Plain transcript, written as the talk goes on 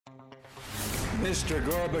Mr.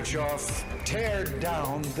 Gorbachev, tear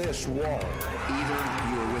down this wall. Either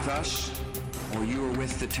you are with us or you are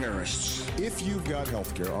with the terrorists. If you've got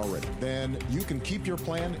health care already, then you can keep your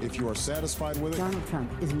plan if you are satisfied with it. Donald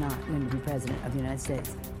Trump is not going to be president of the United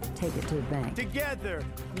States. Take it to the bank. Together,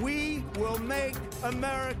 we will make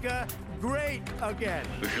America great again.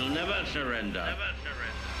 We shall never surrender. Never surrender.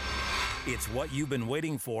 It's what you've been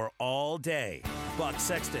waiting for all day. Buck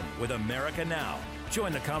Sexton with America Now.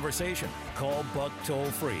 Join the conversation. Call Buck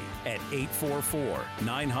toll-free at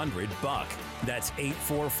 844-900-BUCK. That's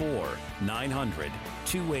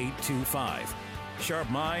 844-900-2825. Sharp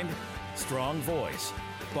mind, strong voice.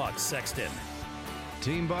 Buck Sexton.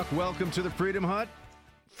 Team Buck, welcome to the Freedom Hut.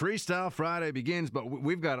 Freestyle Friday begins, but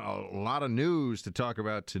we've got a lot of news to talk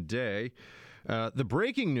about today. The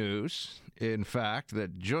breaking news, in fact,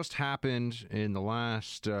 that just happened in the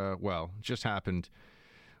last, just happened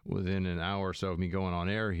within an hour or so of me going on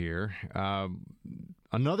air here.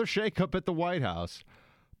 Another shakeup at the White House.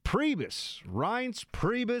 Reince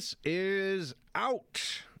Priebus is out.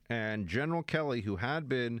 And General Kelly, who had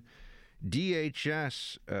been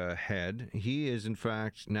DHS head, he is, in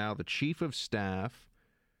fact, now the chief of staff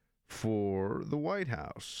for the White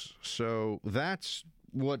House. So that's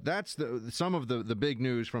some of the big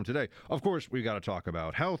news from today. Of course, we got to talk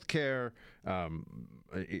about health care.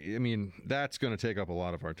 I mean, that's going to take up a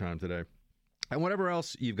lot of our time today. And whatever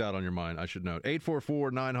else you've got on your mind, I should note.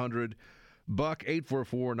 844-900-BUCK,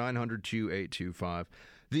 844-900-2825.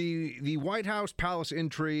 The White House palace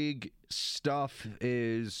intrigue stuff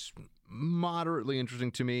is moderately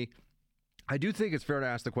interesting to me. I do think it's fair to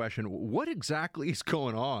ask the question, what exactly is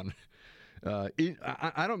going on?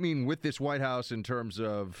 I don't mean with this White House in terms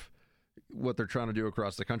of what they're trying to do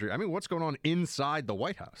across the country. I mean, what's going on inside the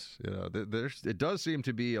White House? It does seem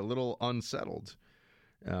to be a little unsettled.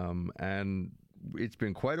 And it's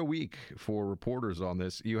been quite a week for reporters on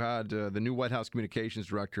this. You had the new White House communications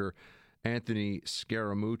director, Anthony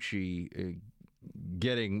Scaramucci,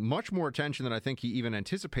 getting much more attention than I think he even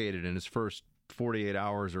anticipated in his first 48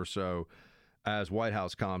 hours or so as White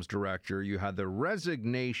House comms director. You had the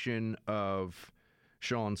resignation of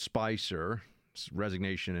Sean Spicer,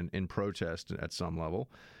 resignation in protest at some level.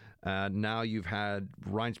 Now you've had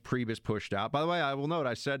Reince Priebus pushed out. By the way, I will note,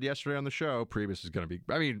 I said yesterday on the show, Priebus is going to be,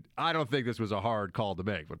 I mean, I don't think this was a hard call to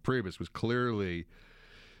make, but Priebus was clearly,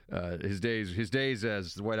 his days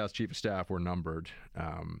as the White House chief of staff were numbered.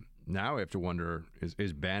 Now we have to wonder,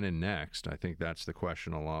 is Bannon next? I think that's the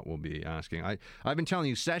question a lot will be asking. I've been telling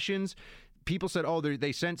you, Sessions, people said,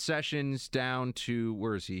 they sent Sessions down to,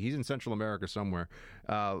 where is he? He's in Central America somewhere.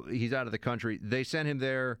 He's out of the country. They sent him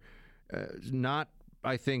there, not,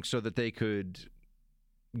 I think, so that they could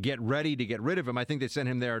get ready to get rid of him. I think they sent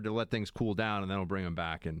him there to let things cool down, and then we'll bring him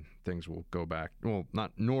back, and things will go back. Well,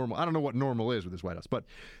 not normal. I don't know what normal is with this White House. But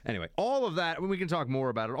anyway, all of that, we can talk more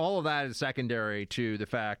about it. All of that is secondary to the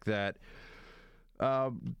fact that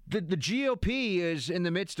the GOP is in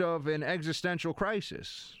the midst of an existential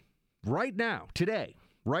crisis. Right now, today,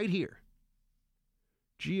 right here.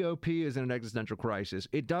 GOP is in an existential crisis.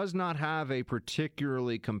 It does not have a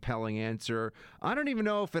particularly compelling answer. I don't even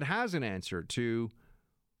know if it has an answer to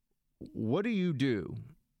what do you do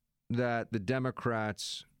that the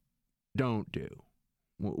Democrats don't do?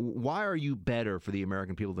 Why are you better for the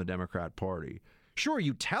American people than the Democrat Party? Sure,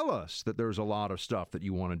 you tell us that there's a lot of stuff that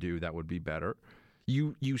you want to do that would be better.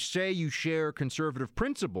 You say you share conservative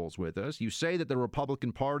principles with us. You say that the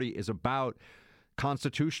Republican Party is about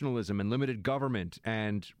constitutionalism and limited government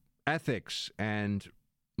and ethics and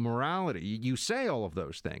morality. You say all of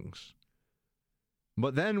those things.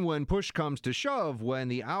 But then when push comes to shove, when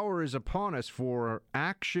the hour is upon us for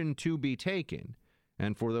action to be taken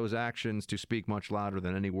and for those actions to speak much louder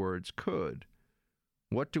than any words could,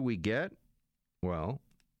 what do we get? Well,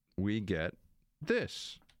 we get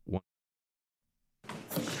this.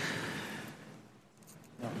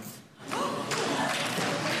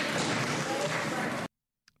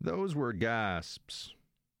 Those were gasps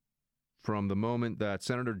from the moment that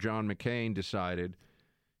Senator John McCain decided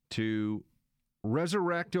to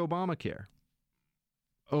resurrect Obamacare.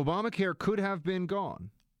 Obamacare could have been gone,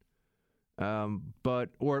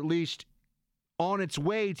 or at least on its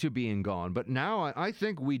way to being gone. But now I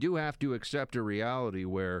think we do have to accept a reality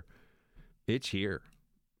where it's here.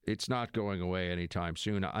 It's not going away anytime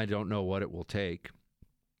soon. I don't know what it will take.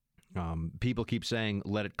 People keep saying,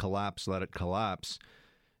 let it collapse, let it collapse.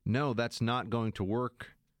 No, that's not going to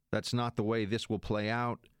work. That's not the way this will play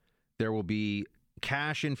out. There will be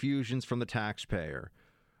cash infusions from the taxpayer.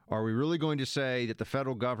 Are we really going to say that the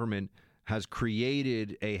federal government has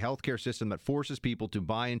created a healthcare system that forces people to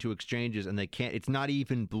buy into exchanges, and they can't. It's not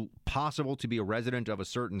even possible to be a resident of a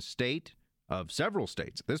certain state, of several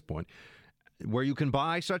states at this point, where you can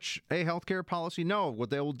buy such a healthcare policy. No, what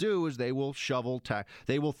they will do is they will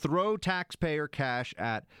they will throw taxpayer cash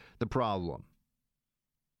at the problem.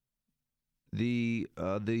 The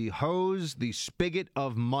hose, the spigot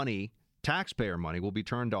of money, taxpayer money, will be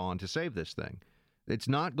turned on to save this thing. It's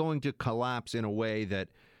not going to collapse in a way that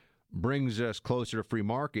brings us closer to free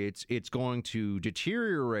markets. It's going to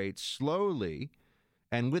deteriorate slowly,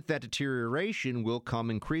 and with that deterioration will come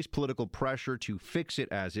increased political pressure to fix it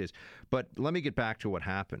as is. But let me get back to what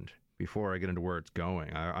happened before I get into where it's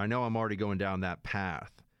going. I know I'm already going down that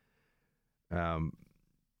path.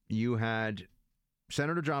 You had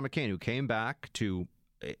Senator John McCain, who came back to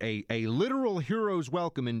a literal hero's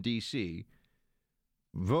welcome in D.C.,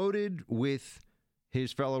 voted with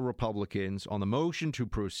his fellow Republicans on the motion to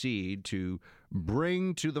proceed to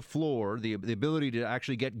bring to the floor the ability to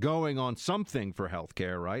actually get going on something for health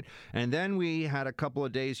care, right? And then we had a couple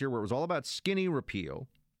of days here where it was all about skinny repeal.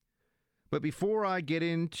 But before I get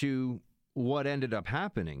into what ended up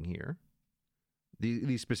happening here,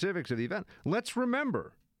 the specifics of the event, let's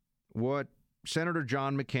remember what Senator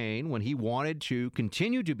John McCain, when he wanted to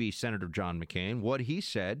continue to be Senator John McCain, what he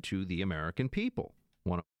said to the American people.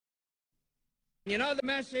 You know, the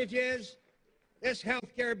message is this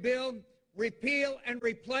health care bill, repeal and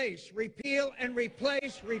replace, repeal and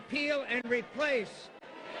replace, repeal and replace,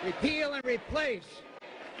 repeal and replace,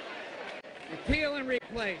 repeal and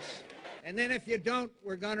replace. And then if you don't,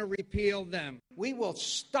 we're going to repeal them. We will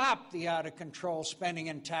stop the out-of-control spending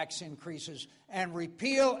and tax increases and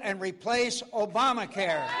repeal and replace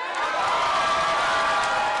Obamacare.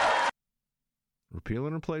 Repeal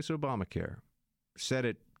and replace Obamacare. Said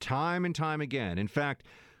it time and time again. In fact,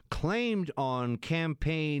 claimed on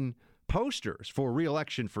campaign posters for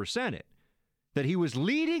re-election for Senate that he was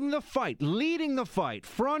leading the fight,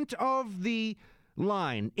 front of the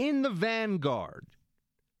line, in the vanguard,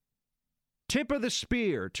 tip of the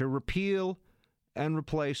spear to repeal and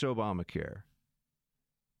replace Obamacare.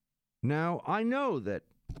 Now, I know that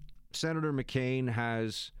Senator McCain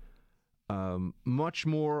has much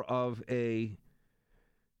more of a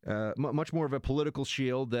political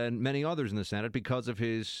shield than many others in the Senate because of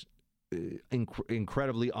his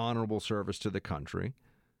incredibly honorable service to the country.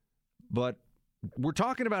 But we're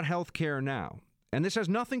talking about health care now, and this has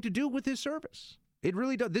nothing to do with his service. It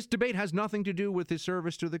really does. This debate has nothing to do with his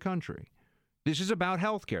service to the country. This is about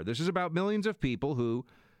health care. This is about millions of people who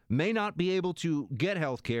may not be able to get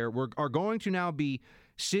health care, are going to now be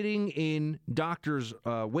sitting in doctors'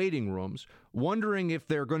 waiting rooms, wondering if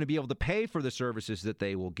they're going to be able to pay for the services that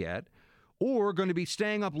they will get, or going to be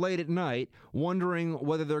staying up late at night, wondering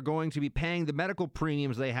whether they're going to be paying the medical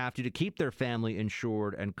premiums they have to keep their family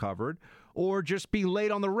insured and covered, or just be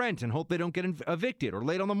late on the rent and hope they don't get evicted, or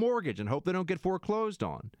late on the mortgage and hope they don't get foreclosed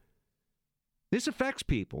on. This affects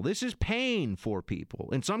people. This is pain for people.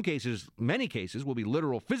 In some cases, many cases, will be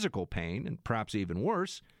literal physical pain, and perhaps even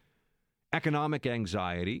worse, economic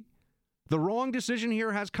anxiety. The wrong decision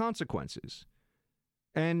here has consequences.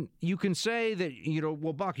 And you can say that,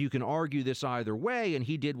 well, Buck, you can argue this either way, and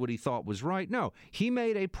he did what he thought was right. No, he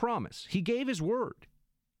made a promise. He gave his word.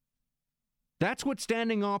 That's what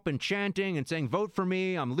standing up and chanting and saying, vote for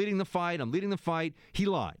me, I'm leading the fight, he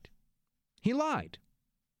lied. He lied.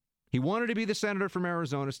 He wanted to be the senator from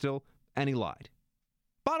Arizona still, and he lied.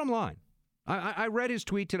 Bottom line. I read his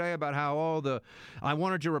tweet today about how, I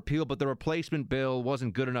wanted to repeal, but the replacement bill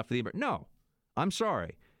wasn't good enough for the... No, I'm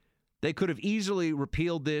sorry. They could have easily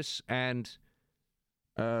repealed this and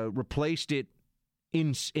replaced it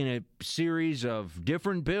in a series of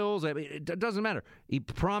different bills. I mean, it doesn't matter. He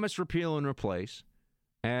promised repeal and replace,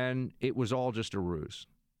 and it was all just a ruse.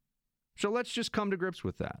 So let's just come to grips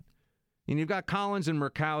with that. And you've got Collins and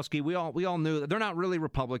Murkowski. We all knew that they're not really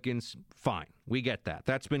Republicans. Fine, we get that.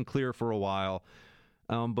 That's been clear for a while.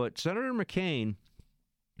 But Senator McCain,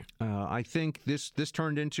 I think this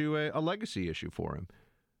turned into a legacy issue for him.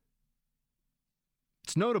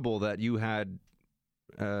 It's notable that you had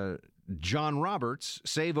John Roberts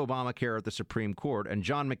save Obamacare at the Supreme Court, and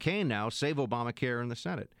John McCain now save Obamacare in the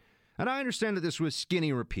Senate. And I understand that this was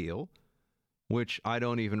skinny repeal, which I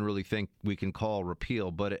don't even really think we can call repeal,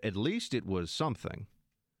 but at least it was something.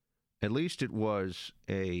 At least it was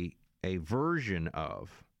a version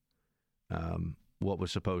of what was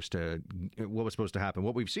supposed to happen.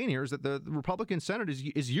 What we've seen here is that the Republican Senate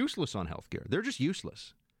is useless on health care. They're just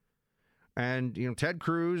useless. And Ted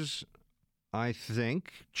Cruz, I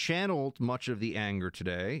think, channeled much of the anger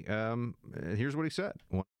today. Here's what he said.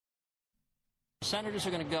 Senators are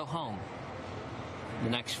going to go home the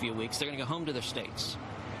next few weeks. They're going to go home to their states.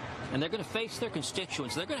 And they're going to face their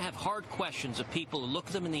constituents. They're going to have hard questions of people who look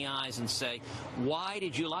them in the eyes and say, why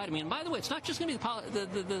did you lie to me? And by the way, it's not just going to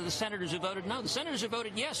be the senators who voted no. The senators who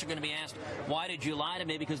voted yes are going to be asked, why did you lie to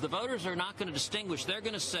me? Because the voters are not going to distinguish. They're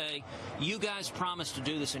going to say, you guys promised to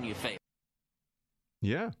do this and you failed.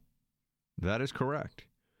 Yeah, that is correct.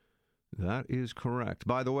 That is correct.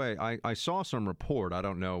 By the way, I saw some report, I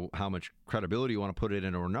don't know how much credibility you want to put it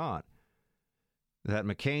in or not, that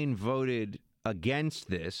McCain voted against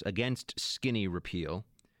this, against skinny repeal,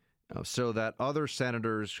 so that other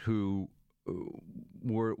senators who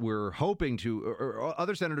were hoping to, or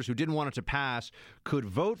other senators who didn't want it to pass could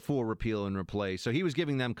vote for repeal and replace. So he was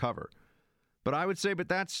giving them cover. But I would say,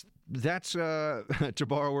 that's to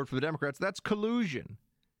borrow a word from the Democrats, that's collusion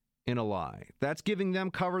in a lie. That's giving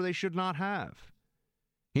them cover they should not have.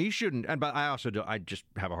 He shouldn't. But I just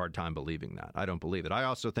have a hard time believing that. I don't believe it. I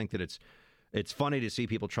also think that it's funny to see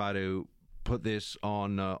people try to put this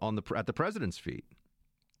at the president's feet.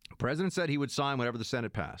 The president said he would sign whatever the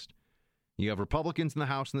Senate passed. You have Republicans in the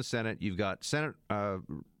House and the Senate. You've got Senate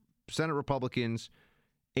Republicans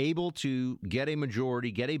able to get a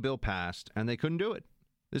majority, get a bill passed, and they couldn't do it.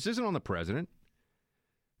 This isn't on the president.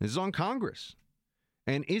 This is on Congress.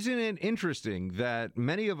 And isn't it interesting that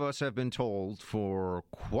many of us have been told for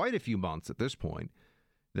quite a few months at this point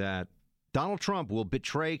that Donald Trump will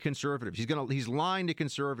betray conservatives. He's lying to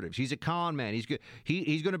conservatives. He's a con man. He's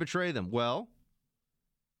going to betray them. Well,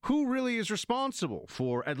 who really is responsible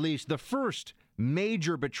for at least the first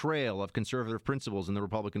major betrayal of conservative principles in the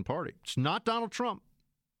Republican Party? It's not Donald Trump.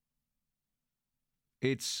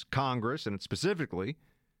 It's Congress, and it's specifically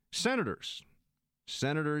senators.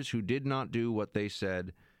 Senators who did not do what they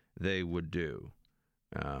said they would do.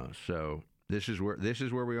 So this is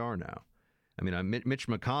where we are now. I mean, Mitch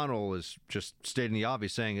McConnell is just stating the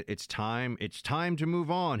obvious, saying it's time to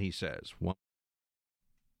move on, he says.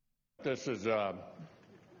 This is,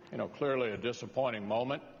 clearly a disappointing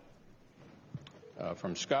moment.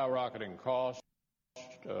 From skyrocketing costs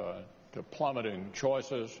to plummeting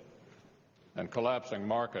choices and collapsing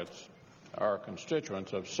markets, our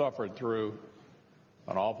constituents have suffered through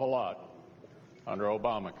an awful lot under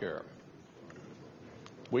Obamacare.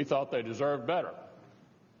 We thought they deserved better.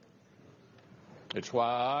 It's why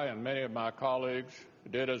I and many of my colleagues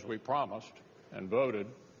did as we promised and voted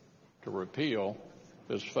to repeal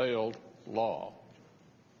this failed law.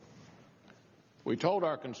 We told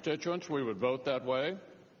our constituents we would vote that way,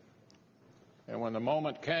 and when the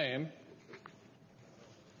moment came,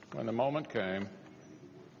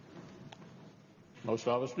 most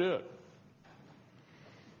of us did.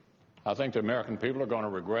 I think the American people are going to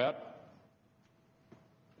regret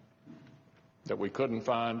that we couldn't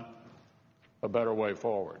find a better way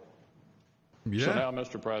forward. Yeah. So now,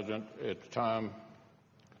 Mr. President, it's time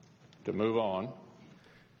to move on.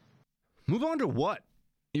 Move on to what?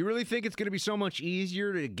 You really think it's going to be so much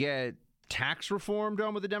easier to get tax reform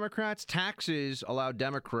done with the Democrats? Taxes allow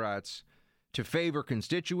Democrats to favor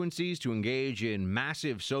constituencies, to engage in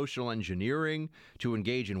massive social engineering, to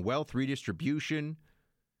engage in wealth redistribution,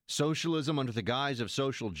 socialism under the guise of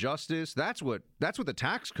social justice. That's what the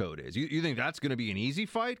tax code is. You think that's going to be an easy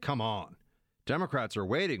fight? Come on. Democrats are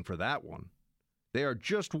waiting for that one. They are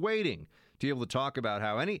just waiting to be able to talk about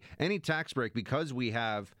how any tax break, because we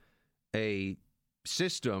have a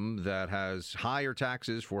system that has higher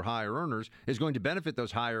taxes for higher earners, is going to benefit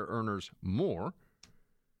those higher earners more.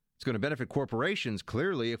 It's going to benefit corporations,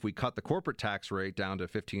 clearly, if we cut the corporate tax rate down to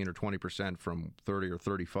 15 or 20% from 30 or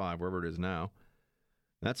 35, wherever it is now.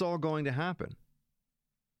 That's all going to happen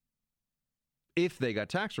if they got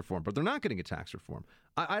tax reform, but they're not going to get tax reform.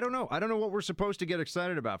 I don't know. I don't know what we're supposed to get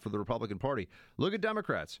excited about for the Republican Party. Look at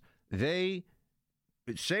Democrats. They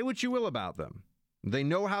say what you will about them. They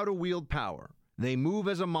know how to wield power. They move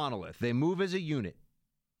as a monolith. They move as a unit.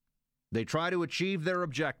 They try to achieve their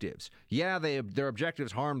objectives. Yeah, their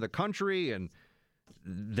objectives harm the country, and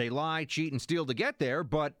they lie, cheat, and steal to get there,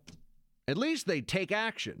 but at least they take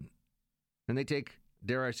action. And they take,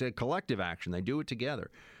 dare I say, collective action. They do it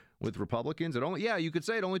together. With Republicans, you could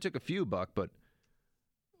say it only took a few, Buck, but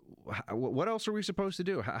what else are we supposed to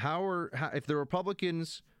do? If the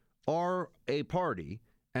Republicans are a party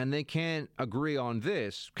and they can't agree on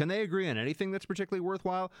this, can they agree on anything that's particularly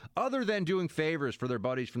worthwhile other than doing favors for their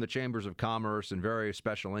buddies from the chambers of commerce and various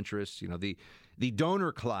special interests, the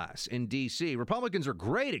donor class in D.C.? Republicans are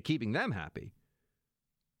great at keeping them happy.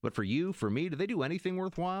 But for you, for me, do they do anything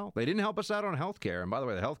worthwhile? They didn't help us out on health care. And by the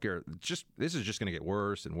way, the health care, this is just going to get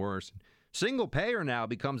worse and worse. Single payer now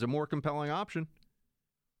becomes a more compelling option.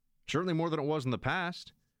 Certainly more than it was in the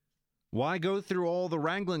past. Why go through all the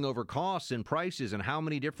wrangling over costs and prices and how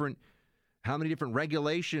many different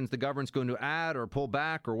regulations the government's going to add or pull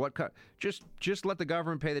back or what? Just let the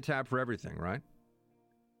government pay the tab for everything, right?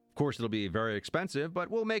 Of course, it'll be very expensive,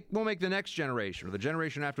 but we'll make the next generation or the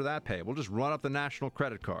generation after that pay. We'll just run up the national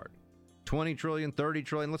credit card. 20 trillion, 30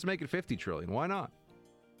 trillion, let's make it 50 trillion. Why not?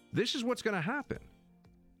 This is what's going to happen.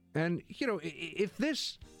 And, if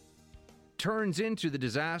this turns into the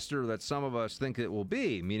disaster that some of us think it will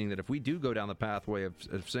be, meaning that if we do go down the pathway of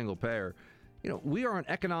single payer, we are an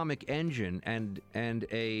economic engine and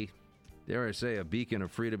a, dare I say, a beacon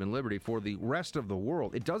of freedom and liberty for the rest of the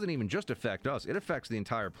world. It doesn't even just affect us. It affects the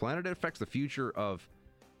entire planet. It affects the future of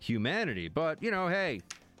humanity. But, hey,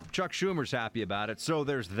 Chuck Schumer's happy about it, so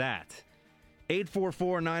there's that.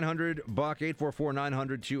 844-900-BUCK,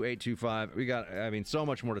 844-900-2825. We got, so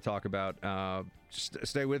much more to talk about. Just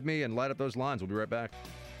stay with me and light up those lines. We'll be right back.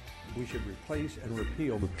 We should replace and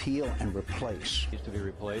repeal. Repeal and replace. Needs to be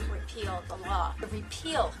replaced. Repeal the law.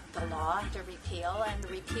 Repeal the law. To repeal and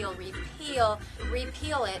repeal.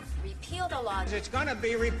 Repeal it. Repeal the law. It's going to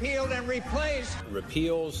be repealed and replaced.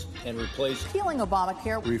 Repeals and replace. Repealing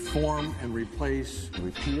Obamacare. Reform and replace.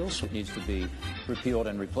 Repeals. It needs to be repealed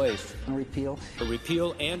and replaced. Repeal.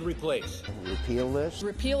 Repeal and replace. Repeal this.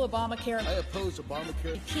 Repeal Obamacare. I oppose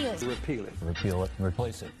Obamacare. Repeal. Repeal it. Repeal it and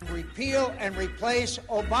replace it. Repeal and replace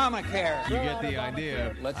Obamacare. You get the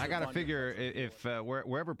idea. I got to figure if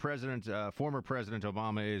wherever former President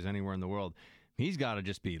Obama is anywhere in the world, he's got to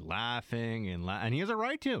just be laughing and he has a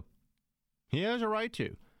right to. He has a right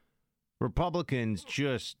to. Republicans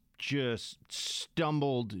just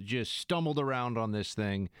stumbled around on this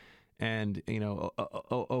thing, and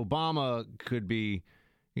Obama could be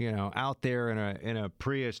out there in a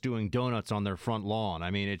Prius doing donuts on their front lawn.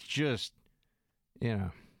 It's just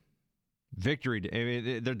victory.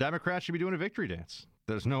 The Democrats should be doing a victory dance.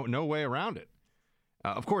 There's no way around it.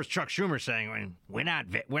 Of course, Chuck Schumer saying we're not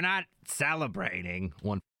celebrating.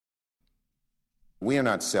 We are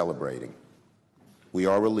not celebrating. We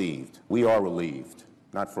are relieved. We are relieved,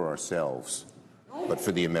 not for ourselves, but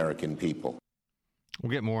for the American people.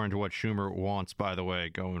 We'll get more into what Schumer wants, by the way,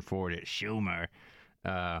 going forward. It's Schumer.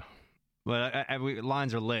 But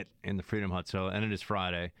lines are lit in the Freedom Hut, and it is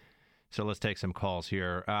Friday. So let's take some calls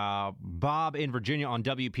here. Bob in Virginia on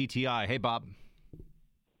WPTI. Hey, Bob.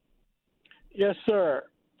 Yes, sir.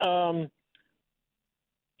 All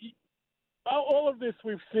of this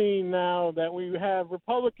we've seen now that we have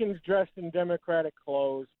Republicans dressed in Democratic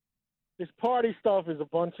clothes. This party stuff is a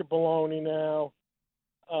bunch of baloney now.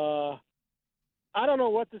 I don't know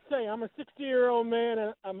what to say. I'm a 60-year-old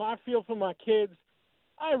man, and I feel for my kids.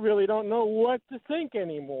 I really don't know what to think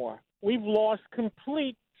anymore. We've lost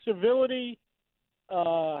complete civility.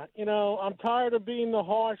 I'm tired of being the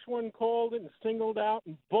harsh one called and singled out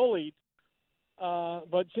and bullied.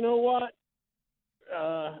 But you know what?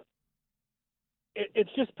 It's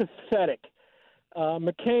just pathetic.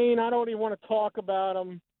 McCain, I don't even want to talk about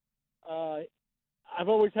him. I've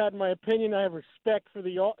always had my opinion. I have respect for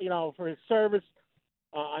for his service.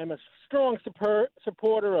 I'm a strong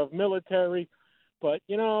supporter of military, but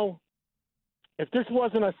if this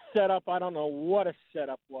wasn't a setup, I don't know what a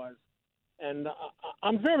setup was. And I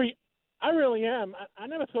really am. I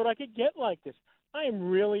never thought I could get like this. I am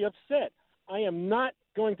really upset. I am not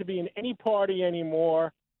going to be in any party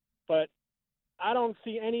anymore, but I don't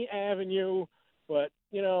see any avenue. But,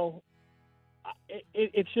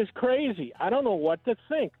 it's just crazy. I don't know what to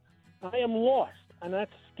think. I am lost, and that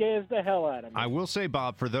scares the hell out of me. I will say,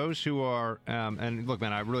 Bob, for those who are, and look,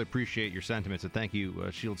 man, I really appreciate your sentiments, and thank you,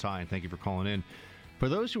 Shields High, and thank you for calling in. For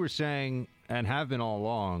those who are saying, and have been all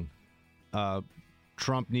along,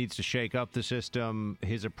 Trump needs to shake up the system,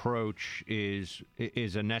 his approach is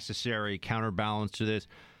a necessary counterbalance to this.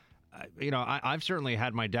 I've certainly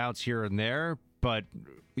had my doubts here and there, but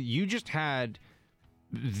you just had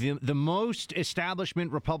the most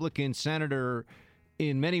establishment Republican senator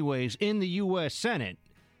in many ways in the U.S. Senate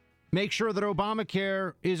make sure that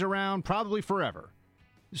Obamacare is around probably forever.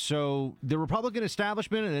 So the Republican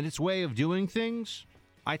establishment and its way of doing things,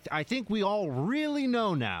 I think we all really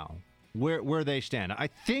know now where they stand. I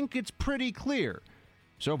think it's pretty clear.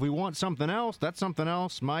 So if we want something else, that something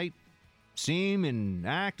else might seem and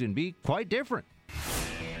act and be quite different.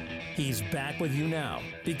 He's back with you now,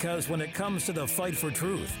 because when it comes to the fight for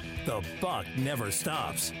truth, the buck never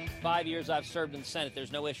stops. 5 years I've served in the Senate.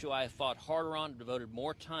 There's no issue I have fought harder on, devoted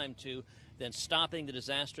more time to, than stopping the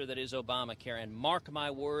disaster that is Obamacare. And mark my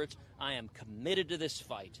words, I am committed to this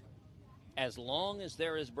fight. As long as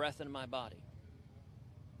there is breath in my body,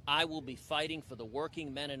 I will be fighting for the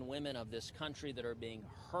working men and women of this country that are being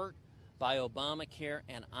hurt, by Obamacare,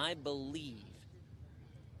 and I believe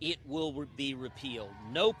it will be repealed.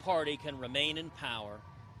 No party can remain in power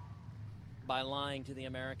by lying to the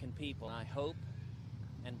American people. I hope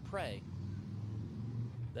and pray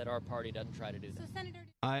that our party doesn't try to do that.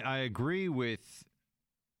 I agree with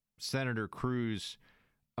Senator Cruz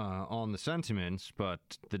on the sentiments,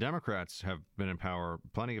 but the Democrats have been in power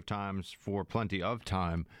plenty of times for plenty of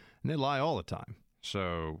time, and they lie all the time.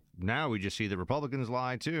 So now we just see the Republicans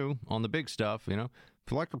lie, too, on the big stuff. You know,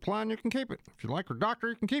 if you like your plan, you can keep it. If you like your doctor,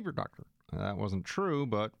 you can keep your doctor. That wasn't true,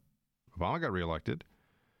 but Obama got reelected.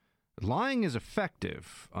 Lying is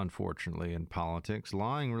effective, unfortunately, in politics.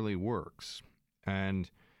 Lying really works.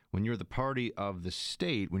 And when you're the party of the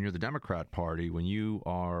state, when you're the Democrat Party, when you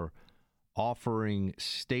are offering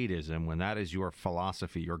statism, when that is your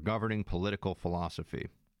philosophy, your governing political philosophy,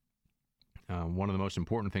 one of the most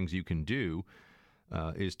important things you can do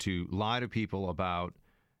is to lie to people about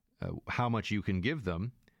how much you can give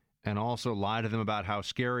them, and also lie to them about how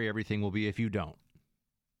scary everything will be if you don't.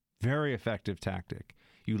 Very effective tactic.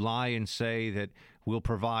 You lie and say that we'll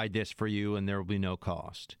provide this for you and there will be no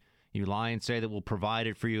cost. You lie and say that we'll provide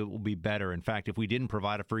it for you, it will be better. In fact, if we didn't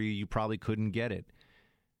provide it for you, you probably couldn't get it.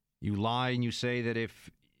 You lie and you say that if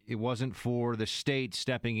it wasn't for the state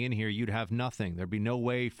stepping in here, you'd have nothing. There'd be no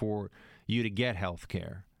way for you to get health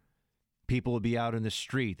care. People would be out in the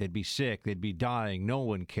street. They'd be sick. They'd be dying. No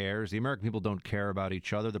one cares. The American people don't care about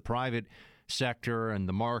each other. The private sector and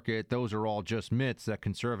the market, those are all just myths that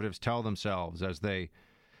conservatives tell themselves as they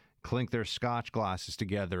clink their scotch glasses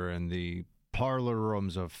together in the parlor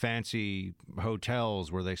rooms of fancy hotels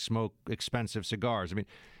where they smoke expensive cigars. I mean,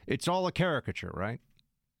 it's all a caricature, right?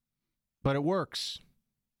 But it works.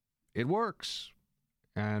 It works.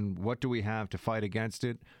 And what do we have to fight against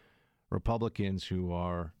it? Republicans who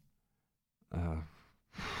are,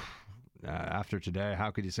 after today,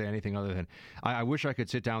 how could you say anything other than, I wish I could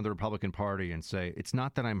sit down with the Republican Party and say, it's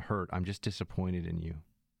not that I'm hurt, I'm just disappointed in you.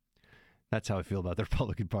 That's how I feel about the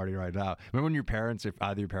Republican Party right now. Remember when your parents, if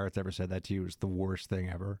either your parents ever said that to you, it was the worst thing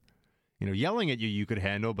ever? You know, yelling at you could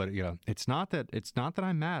handle, but you know, it's not that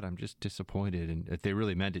I'm mad. I'm just disappointed. And if they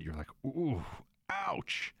really meant it, you're like, ooh,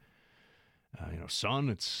 ouch. You know, son,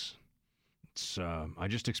 it's. I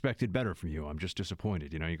just expected better from you. I'm just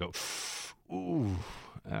disappointed. You know, you go, ooh.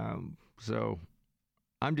 So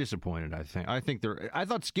I'm disappointed. I think I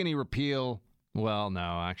thought skinny repeal. Well, no,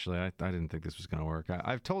 actually, I didn't think this was going to work.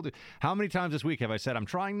 I've told you, how many times this week have I said, I'm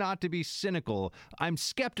trying not to be cynical. I'm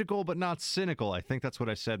skeptical, but not cynical. I think that's what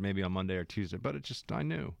I said maybe on Monday or Tuesday, but it just, I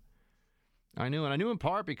knew. And I knew in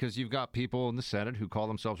part because you've got people in the Senate who call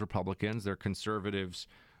themselves Republicans. They're conservatives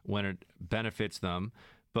when it benefits them.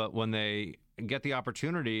 But when they get the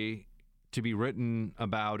opportunity to be written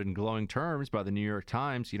about in glowing terms by the New York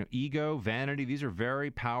Times, you know, ego, vanity, these are very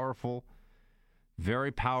powerful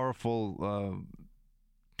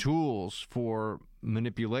tools for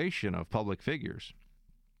manipulation of public figures,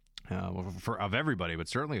 of everybody, but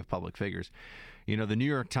certainly of public figures. You know, the New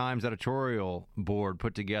York Times editorial board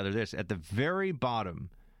put together this at the very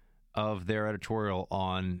bottom of their editorial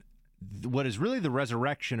on what is really the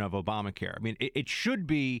resurrection of Obamacare. I mean, it should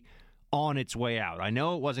be on its way out. I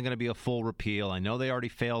know it wasn't going to be a full repeal. I know they already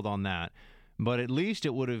failed on that. But at least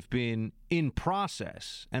it would have been in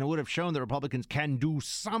process, and it would have shown that Republicans can do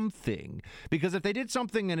something. Because if they did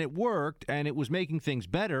something and it worked and it was making things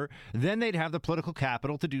better, then they'd have the political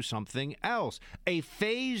capital to do something else. A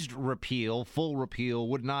phased repeal, full repeal,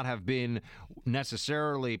 would not have been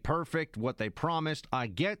necessarily perfect, what they promised. I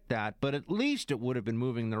get that, but at least it would have been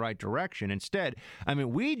moving in the right direction. Instead, I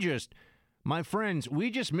mean, my friends, we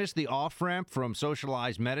just missed the off-ramp from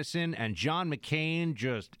socialized medicine, and John McCain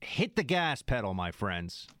just hit the gas pedal, my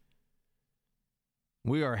friends.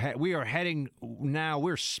 We are heading now,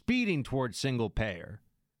 we're speeding towards single payer.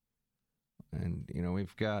 And, you know,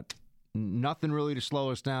 we've got nothing really to slow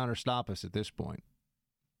us down or stop us at this point.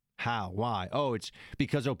 How? Why? Oh, it's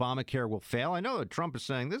because Obamacare will fail? I know that Trump is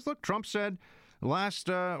saying this. Look, Trump said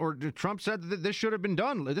Trump said that this should have been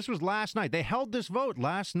done. This was last night. They held this vote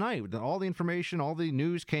last night. All the information, all the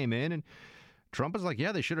news came in, and Trump was like,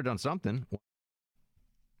 yeah, they should have done something.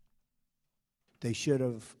 They should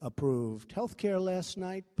have approved health care last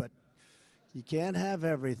night, but you can't have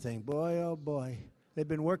everything. Boy, oh boy. They've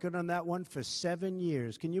been working on that one for 7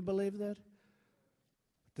 years. Can you believe that?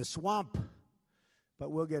 The swamp. But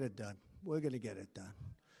we'll get it done. We're going to get it done.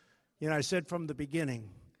 You know, I said from the beginning,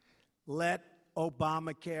 let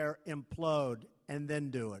Obamacare implode and then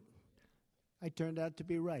do it. I turned out to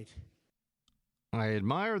be right. I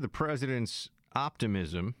admire the president's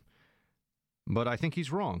optimism, but I think he's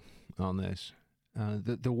wrong on this.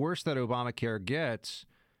 The worse that Obamacare gets,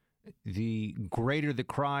 the greater the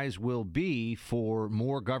cries will be for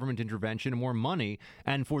more government intervention and more money.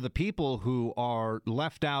 And for the people who are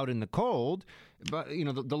left out in the cold, but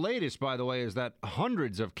the latest, by the way, is that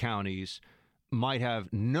hundreds of counties might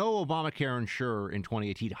have no Obamacare insurer in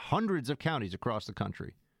 2018. Hundreds of counties across the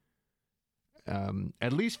country.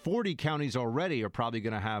 At least 40 counties already are probably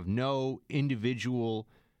going to have no individual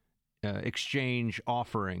exchange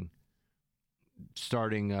offering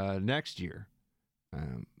starting next year.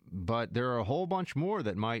 But there are a whole bunch more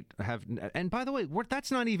that might have. And by the way, that's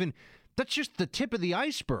just the tip of the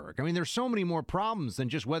iceberg. I mean, there's so many more problems than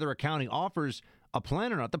just whether a county offers a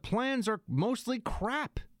plan or not. The plans are mostly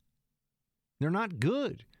crap. They're not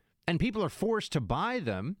good. And people are forced to buy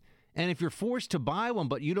them. And if you're forced to buy one,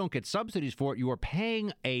 but you don't get subsidies for it, you are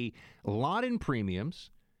paying a lot in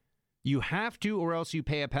premiums. You have to, or else you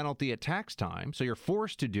pay a penalty at tax time. So you're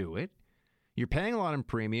forced to do it. You're paying a lot in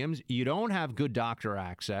premiums, you don't have good doctor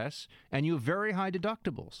access, and you have very high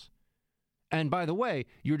deductibles. And by the way,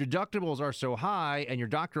 your deductibles are so high and your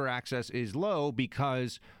doctor access is low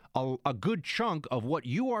because a good chunk of what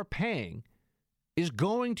you are paying is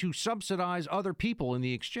going to subsidize other people in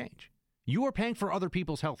the exchange. You are paying for other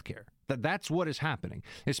people's health care. That's what is happening,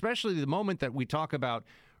 especially the moment that we talk about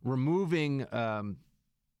removing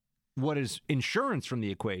what is insurance from the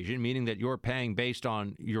equation, meaning that you're paying based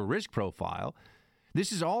on your risk profile.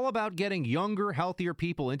 This is all about getting younger, healthier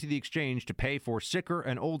people into the exchange to pay for sicker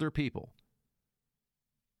and older people.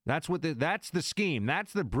 That's the scheme.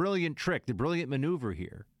 That's the brilliant trick, the brilliant maneuver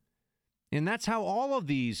here. And that's how all of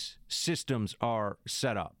these systems are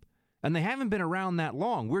set up. And they haven't been around that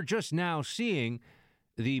long. We're just now seeing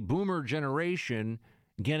the boomer generation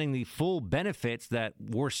getting the full benefits that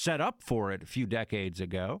were set up for it a few decades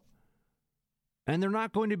ago. And they're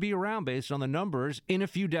not going to be around based on the numbers in a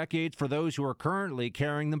few decades for those who are currently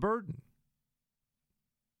carrying the burden.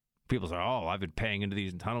 People say, I've been paying into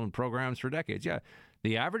these entitlement programs for decades. Yeah,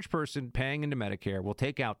 the average person paying into Medicare will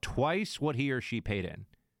take out twice what he or she paid in.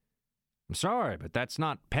 I'm sorry, but that's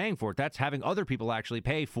not paying for it. That's having other people actually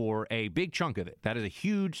pay for a big chunk of it. That is a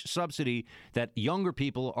huge subsidy that younger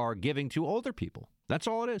people are giving to older people. That's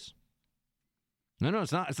all it is. No,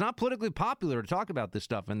 it's not. It's not politically popular to talk about this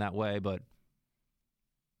stuff in that way, but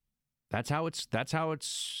that's how it's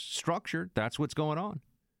structured. That's what's going on.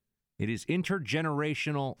 It is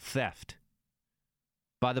intergenerational theft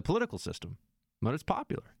by the political system, but it's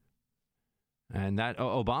popular. And that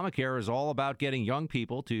Obamacare is all about getting young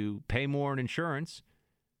people to pay more in insurance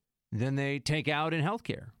than they take out in health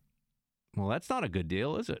care. Well, that's not a good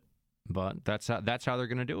deal, is it? But that's how they're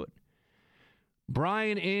going to do it.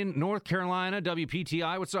 Brian in North Carolina,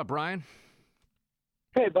 WPTI. What's up, Brian?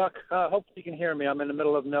 Hey, Buck. Hopefully you can hear me. I'm in the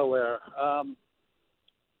middle of nowhere. I'm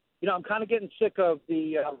kind of getting sick of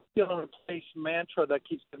the repeal and replace mantra that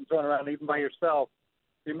keeps getting thrown around, even by yourself.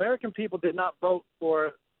 The American people did not vote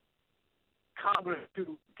for Congress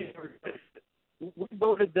to get rid of it. We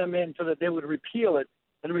voted them in so that they would repeal it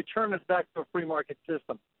and return us back to a free market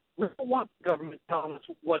system. We don't want the government telling us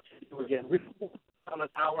what to do again. We don't want them telling us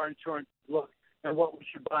how our insurance look and what we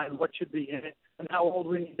should buy and what should be in it and how old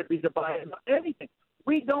we need to be to buy it. Anything.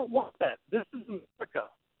 We don't want that. This is America.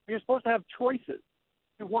 You're supposed to have choices.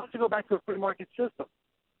 You want to go back to a free market system.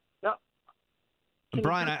 Now,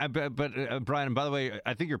 Brian, Brian, by the way,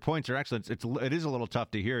 I think your points are excellent. It is a little tough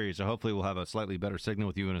to hear you, so hopefully we'll have a slightly better signal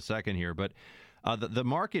with you in a second here. But the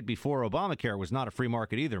market before Obamacare was not a free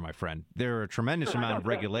market either, my friend. There are a tremendous amount of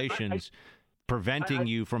regulations preventing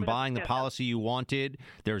you from buying the policy you wanted.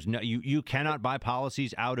 There's no you cannot buy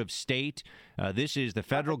policies out of state. This is the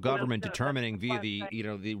federal government determining via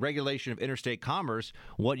the regulation of interstate commerce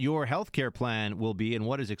what your health care plan will be and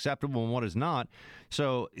what is acceptable and what is not.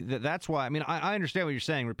 So that's why, I understand what you're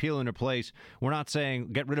saying, repeal and replace. We're not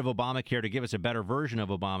saying get rid of Obamacare to give us a better version of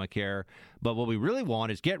Obamacare, but what we really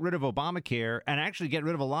want is get rid of Obamacare and actually get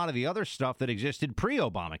rid of a lot of the other stuff that existed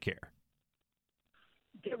pre-Obamacare.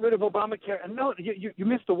 Get rid of Obamacare. And no, you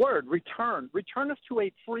missed the word, return. Return us to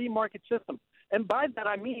a free market system. And by that,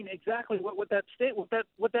 I mean exactly what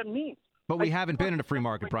that means. But we haven't been in a free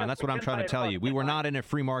market, Brian. That's what I'm trying to tell you. We were not in a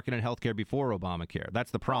free market in healthcare before Obamacare.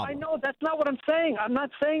 That's the problem. I know. That's not what I'm saying. I'm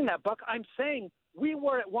not saying that, Buck. I'm saying we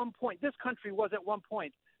were at one point. This country was at one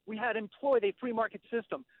point. We had employed a free market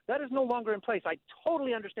system. That is no longer in place. I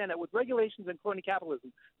totally understand that with regulations and crony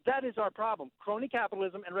capitalism. That is our problem, crony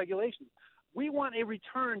capitalism and regulations. We want a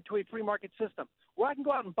return to a free market system where I can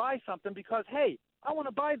go out and buy something because, hey, I want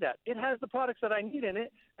to buy that. It has the products that I need in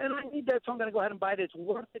it, and I need that, so I'm going to go ahead and buy it. It's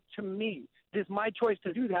worth it to me. It is my choice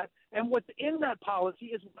to do that. And what's in that policy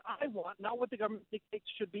is what I want, not what the government dictates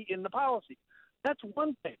should be in the policy. That's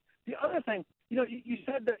one thing. The other thing, you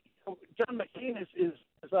said that John McCain is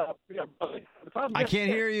the problem. I can't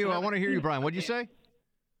hear you. I want to hear you, Brian. What'd you say?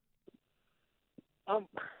 I'm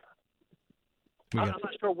not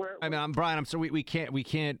sure where. I mean, Brian. I'm sorry. We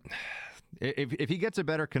can't. If he gets a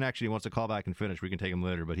better connection, he wants to call back and finish. We can take him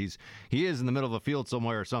later. But he is in the middle of a field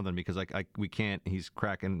somewhere or something because we can't. He's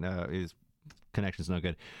cracking. His connection's no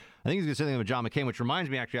good. I think he's going to say something about John McCain, which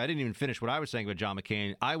reminds me, actually, I didn't even finish what I was saying about John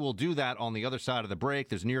McCain. I will do that on the other side of the break.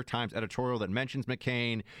 There's a New York Times editorial that mentions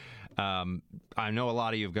McCain. I know a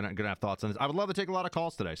lot of you are going to have thoughts on this. I would love to take a lot of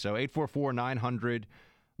calls today. So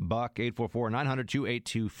 844-900-BUCK,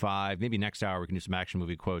 844-900-2825. Maybe next hour we can do some action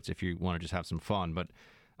movie quotes if you want to just have some fun. But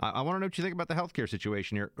I want to know what you think about the healthcare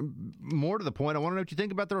situation here. More to the point, I want to know what you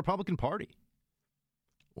think about the Republican Party.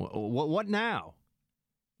 What now?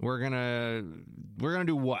 We're gonna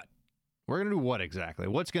do what? We're gonna do what exactly?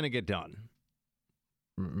 What's gonna get done?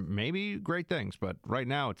 Maybe great things, but right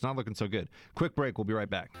now it's not looking so good. Quick break. We'll be right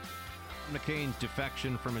back. McCain's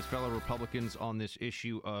defection from his fellow Republicans on this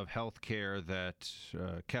issue of health care that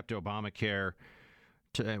kept Obamacare,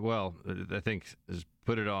 I think has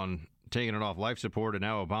put it on, taking it off life support, and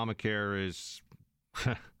now Obamacare is,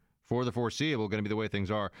 for the foreseeable, going to be the way things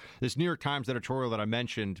are. This New York Times editorial that I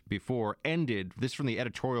mentioned before ended, this from the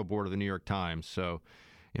editorial board of the New York Times, so,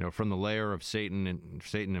 from the lair of Satan and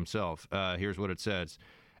Satan himself. Here's what it says.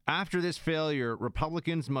 After this failure,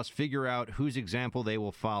 Republicans must figure out whose example they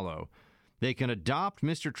will follow. They can adopt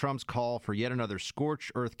Mr. Trump's call for yet another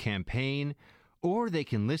scorched earth campaign, or they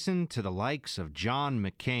can listen to the likes of John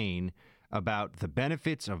McCain about the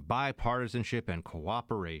benefits of bipartisanship and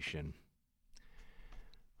cooperation.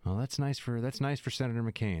 Well, that's nice for Senator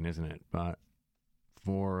McCain, isn't it? But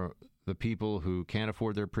for the people who can't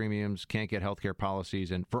afford their premiums, can't get health care policies,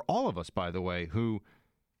 and for all of us, by the way, who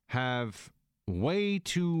have way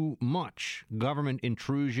too much government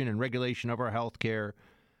intrusion and regulation of our health care,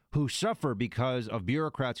 who suffer because of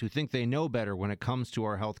bureaucrats who think they know better when it comes to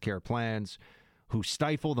our health care plans, who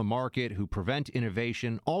stifle the market, who prevent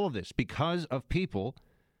innovation, all of this because of people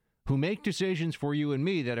who make decisions for you and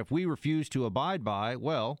me that if we refuse to abide by,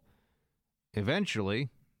 well, eventually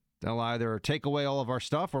they'll either take away all of our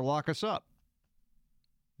stuff or lock us up.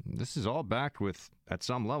 This is all backed with, at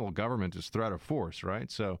some level, government is threat of force,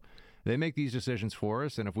 right? So they make these decisions for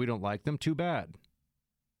us, and if we don't like them, too bad.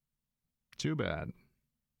 Too bad.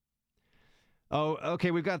 Oh,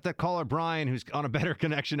 okay, we've got the caller, Brian, who's on a better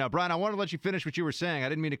connection now. Brian, I wanted to let you finish what you were saying. I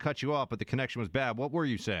didn't mean to cut you off, but the connection was bad. What were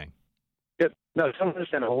you saying? Yes, no, it's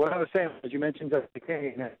understandable. What I was saying was you mentioned Justice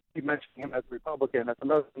McCain, and you mentioned him as a Republican. That's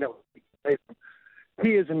another thing that we can say from.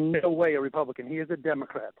 He is in no way a Republican. He is a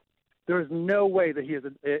Democrat. There is no way that he is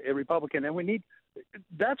a Republican, and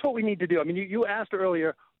that's what we need to do. I mean, you asked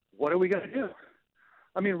earlier, what are we going to do?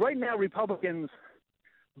 I mean, right now Republicans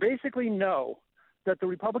basically know that the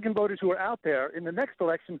Republican voters who are out there in the next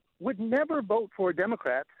election would never vote for a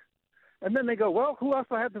Democrat, and then they go, well, who else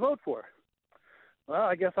do I have to vote for? Well,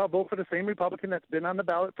 I guess I'll vote for the same Republican that's been on the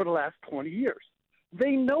ballot for the last 20 years.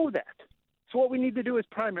 They know that. So what we need to do is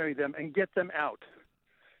primary them and get them out.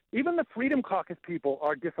 Even the Freedom Caucus people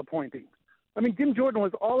are disappointing. I mean, Jim Jordan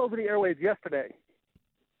was all over the airwaves yesterday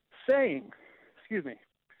saying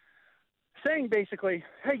basically,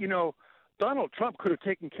 hey, Donald Trump could have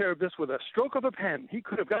taken care of this with a stroke of a pen. He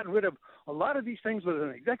could have gotten rid of a lot of these things with an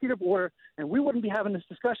executive order, and we wouldn't be having this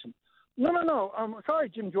discussion. No. Sorry,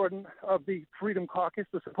 Jim Jordan of the Freedom Caucus,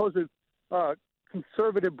 the supposed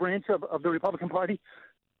conservative branch of the Republican Party.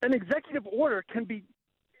 An executive order can be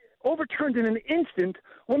overturned in an instant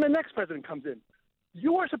when the next president comes in.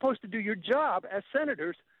 You are supposed to do your job as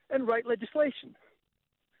senators and write legislation.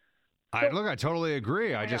 I totally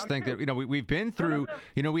agree. I just think that we've been through.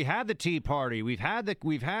 We had the Tea Party. We've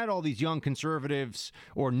had all these young conservatives,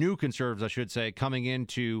 or new conservatives, I should say, coming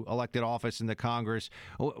into elected office in the Congress.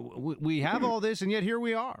 We have all this, and yet here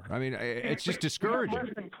we are. I mean, it's just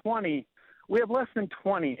discouraging. We have less than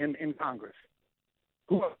 20 in Congress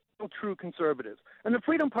who are true conservatives, and the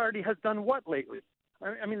Freedom Party has done what lately?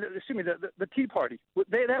 I mean, the Tea Party.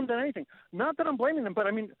 They haven't done anything. Not that I'm blaming them, but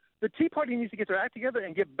I mean, the Tea Party needs to get their act together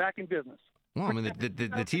and get back in business. Well, I mean,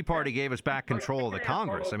 the Tea Party gave us back control of the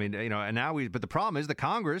Congress. I mean, and now but the problem is the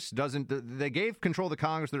Congress doesn't. They gave control of the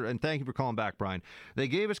Congress, and thank you for calling back, Brian. They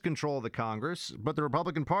gave us control of the Congress, but the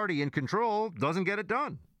Republican Party in control doesn't get it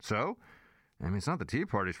done. So, I mean, it's not the Tea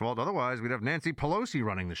Party's fault. Otherwise, we'd have Nancy Pelosi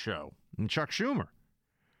running the show and Chuck Schumer.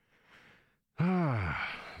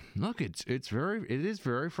 Look, it is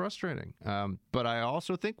very frustrating. But I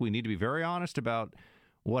also think we need to be very honest about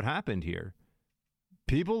what happened here.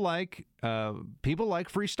 People like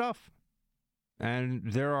free stuff, and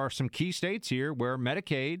there are some key states here where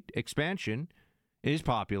Medicaid expansion is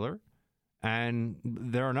popular, and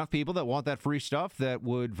there are enough people that want that free stuff that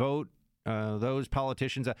would vote those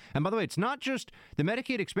politicians. And by the way, it's not just the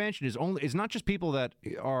Medicaid expansion is not just people that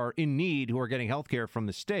are in need who are getting health care from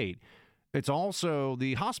the state. It's also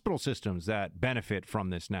the hospital systems that benefit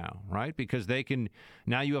from this now, right? Because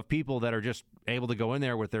now you have people that are just able to go in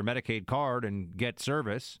there with their Medicaid card and get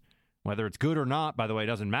service. Whether it's good or not, by the way,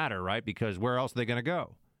 doesn't matter, right? Because where else are they going to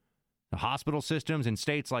go? The hospital systems in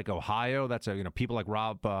states like Ohio, that's people like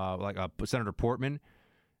Senator Portman.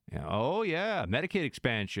 Oh yeah, Medicaid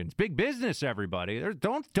expansion. It's big business, everybody.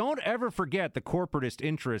 Don't ever forget the corporatist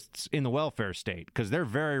interests in the welfare state, because they're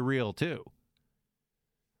very real too.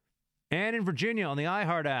 And in Virginia on the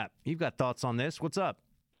iHeart app, you've got thoughts on this. What's up?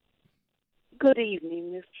 Good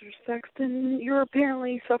evening, Mr. Sexton. You're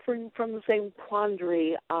apparently suffering from the same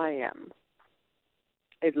quandary I am.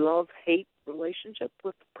 A love-hate relationship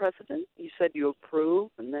with the president. You said you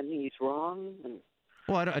approve, and then he's wrong.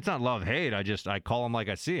 Well, it's not love-hate. I call him like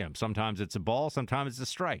I see him. Sometimes it's a ball, sometimes it's a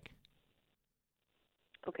strike.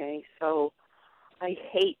 Okay, so I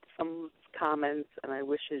hate some of his comments, and I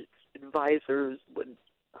wish his advisors would,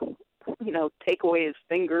 take away his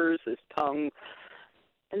fingers, his tongue.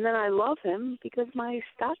 And then I love him because my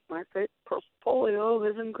stock market portfolio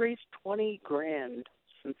has increased $20,000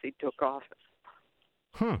 since he took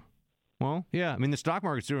office. Well, yeah. I mean, the stock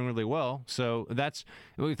market's doing really well. So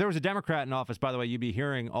if there was a Democrat in office, by the way, you'd be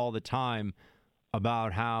hearing all the time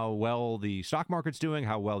about how well the stock market's doing,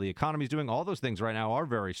 how well the economy's doing. All those things right now are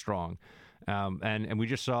very strong. And we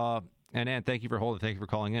just saw, and Ann, thank you for holding. Thank you for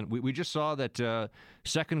calling in. We just saw that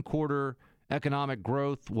second quarter economic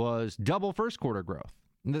growth was double first quarter growth.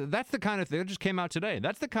 That's the kind of thing that just came out today.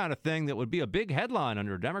 That's the kind of thing that would be a big headline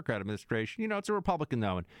under a Democrat administration. It's a Republican,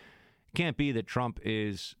 though, and it can't be that Trump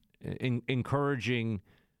is encouraging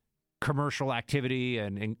commercial activity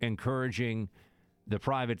and encouraging the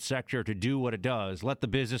private sector to do what it does. Let the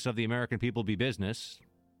business of the American people be business.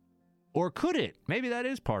 Or could it? Maybe that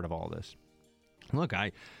is part of all this. Look,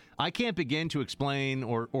 I can't begin to explain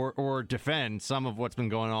or defend some of what's been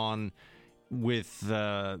going on with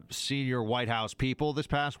senior White House people this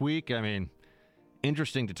past week. I mean,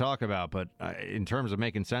 interesting to talk about, but in terms of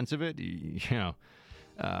making sense of it,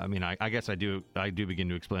 I guess I do begin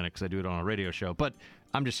to explain it because I do it on a radio show. But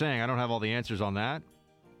I'm just saying I don't have all the answers on that.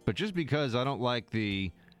 But just because I don't like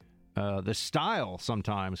the style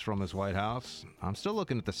sometimes from this White House, I'm still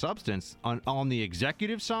looking at the substance on the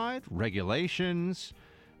executive side, regulations.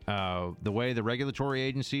 The way the regulatory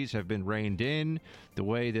agencies have been reined in, the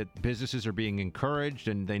way that businesses are being encouraged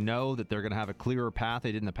and they know that they're going to have a clearer path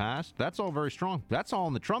they did in the past, that's all very strong. That's all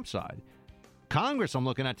on the Trump side. Congress I'm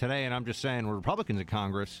looking at today, and I'm just saying, we're Republicans in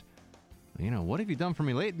Congress. What have you done for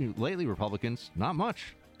me lately, Republicans? Not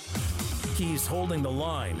much. He's holding the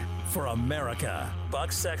line for America.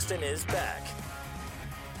 Buck Sexton is back.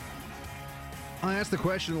 I asked the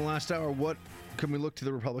question in the last hour, what can we look to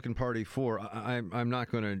the Republican Party for? I'm not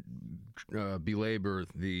going to belabor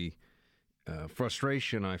the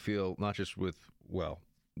frustration I feel, not just with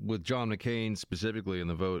John McCain specifically in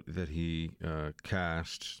the vote that he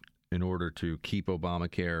cast in order to keep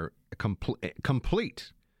Obamacare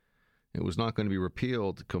complete. It was not going to be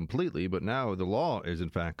repealed completely, but now the law is in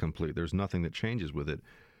fact complete. There's nothing that changes with it.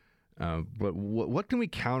 But what can we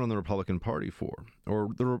count on the Republican Party for, or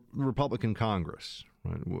the Republican Congress?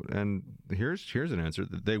 Right? And here's an answer.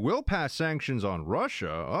 They will pass sanctions on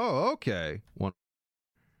Russia. Oh, okay.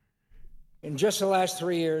 In just the last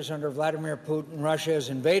 3 years under Vladimir Putin, Russia has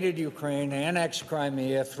invaded Ukraine, annexed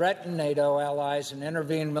Crimea, threatened NATO allies, and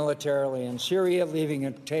intervened militarily in Syria, leaving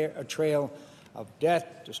a trail of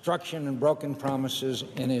death, destruction, and broken promises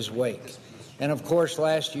in his wake. And of course,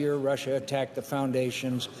 last year, Russia attacked the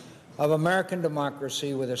foundations of American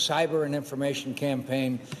democracy with a cyber and information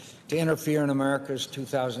campaign to interfere in America's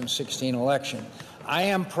 2016 election. I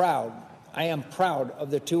am proud of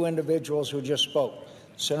the two individuals who just spoke,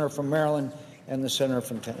 the senator from Maryland and the senator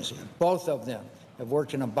from Tennessee. Both of them have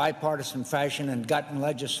worked in a bipartisan fashion and gotten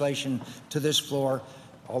legislation to this floor.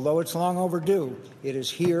 Although it's long overdue, it is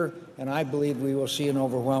here, and I believe we will see an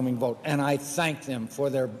overwhelming vote. And I thank them for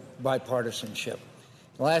their bipartisanship. In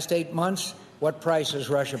the last 8 months, what price has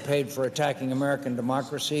Russia paid for attacking American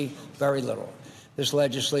democracy? Very little. This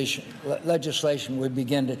legislation would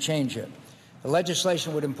begin to change it. The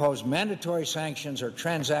legislation would impose mandatory sanctions or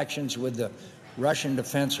transactions with the Russian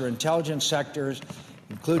defense or intelligence sectors,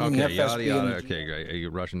 including the FSB. Yada. Okay, great.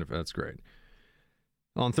 Russian defense, that's great.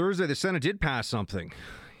 On Thursday, the Senate did pass something.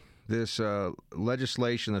 This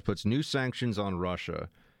legislation that puts new sanctions on Russia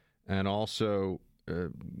and also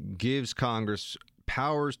gives Congress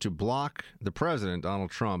powers to block the president,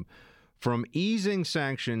 Donald Trump, from easing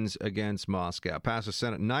sanctions against Moscow. Passed the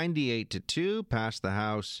Senate 98-2, passed the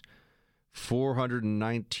House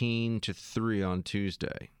 419-3 on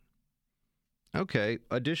Tuesday. Okay,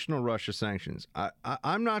 additional Russia sanctions.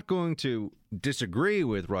 I'm not going to disagree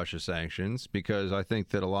with Russia sanctions because I think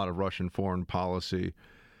that a lot of Russian foreign policy,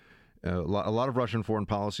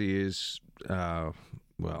 is,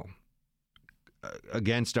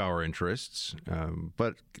 against our interests,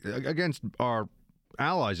 but against our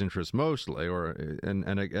allies' interests mostly. And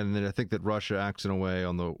I think that Russia acts in a way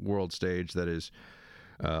on the world stage that is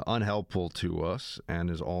unhelpful to us and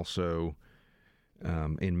is also,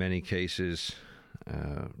 in many cases,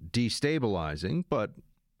 destabilizing. But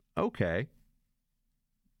okay,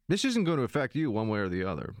 this isn't going to affect you one way or the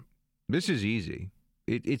other. This is easy.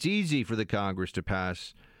 It's easy for the Congress to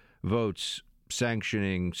pass votes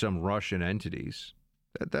sanctioning some Russian entities.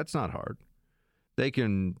 That's not hard. They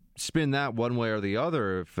can spin that one way or the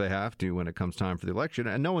other if they have to when it comes time for the election,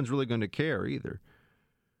 and no one's really going to care either.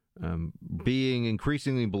 Being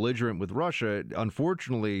increasingly belligerent with Russia,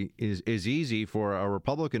 unfortunately, is easy for a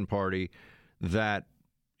Republican Party that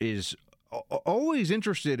is always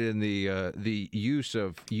interested in the use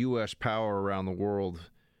of U.S. power around the world,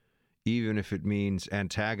 even if it means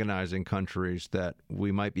antagonizing countries that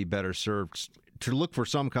we might be better served to look for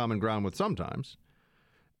some common ground with sometimes,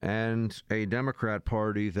 and a Democrat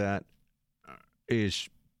Party that is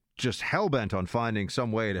just hell-bent on finding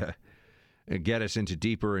some way to get us into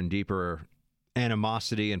deeper and deeper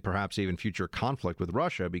animosity and perhaps even future conflict with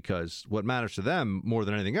Russia, because what matters to them more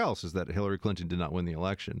than anything else is that Hillary Clinton did not win the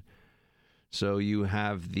election. So you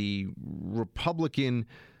have the Republican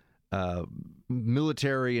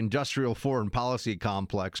military industrial foreign policy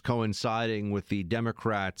complex coinciding with the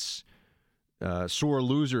Democrats' sore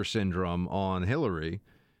loser syndrome on Hillary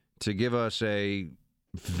to give us a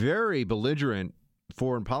very belligerent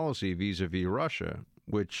foreign policy vis-a-vis Russia,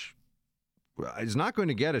 which is not going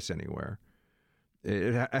to get us anywhere.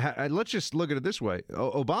 Let's just look at it this way.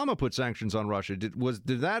 Obama put sanctions on Russia.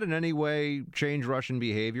 Did that in any way change Russian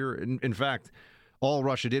behavior? In fact, all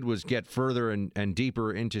Russia did was get further and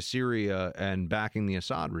deeper into Syria and backing the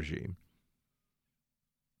Assad regime.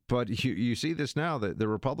 But you see this now, that the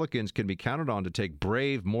Republicans can be counted on to take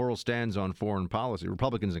brave moral stands on foreign policy,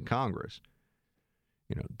 Republicans in Congress.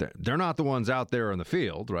 You know, they're not the ones out there in the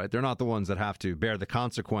field, right? They're not the ones that have to bear the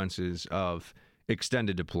consequences of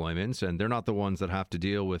extended deployments, and they're not the ones that have to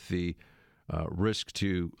deal with the risk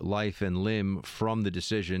to life and limb from the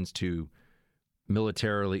decisions to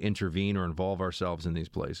militarily intervene or involve ourselves in these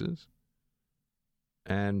places.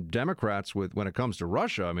 And Democrats, when it comes to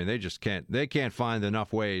Russia, I mean, they can't find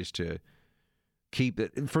enough ways to keep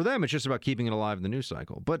it. For them, it's just about keeping it alive in the news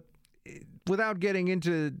cycle. But without getting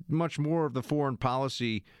into much more of the foreign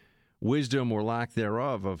policy wisdom or lack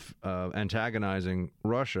thereof of antagonizing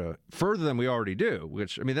Russia further than we already do,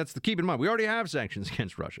 which, I mean, keep in mind, we already have sanctions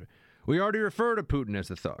against Russia. We already refer to Putin as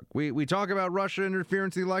the thug. We talk about Russia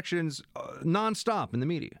interference in the elections nonstop in the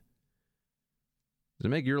media.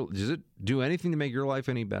 Does it do anything to make your life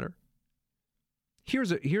any better?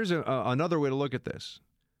 Here's another way to look at this.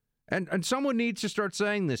 And someone needs to start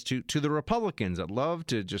saying this to the Republicans that love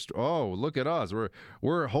to just, oh, look at us.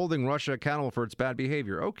 We're holding Russia accountable for its bad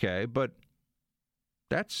behavior. Okay, but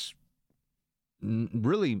that's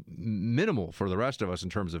really minimal for the rest of us in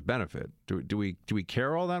terms of benefit. Do we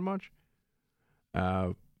care all that much?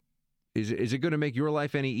 Is it going to make your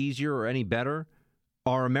life any easier or any better?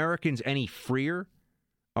 Are Americans any freer?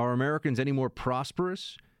 Are Americans any more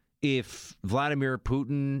prosperous if Vladimir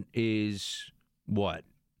Putin is what?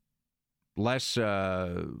 Less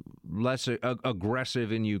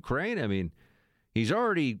aggressive in Ukraine? I mean, he's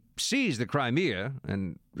already seized the Crimea,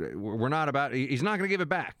 and he's not going to give it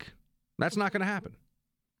back. That's not going to happen.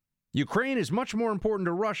 Ukraine is much more important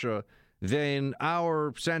to Russia than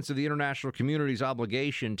our sense of the international community's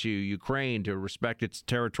obligation to Ukraine to respect its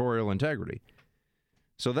territorial integrity.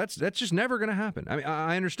 So that's just never going to happen. I mean,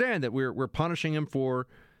 I understand that we're punishing him for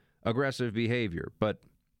aggressive behavior, but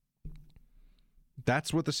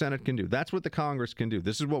that's what the Senate can do. That's what the Congress can do.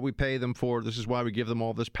 This is what we pay them for. This is why we give them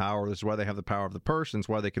all this power. This is why they have the power of the purse. And it's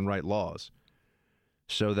why they can write laws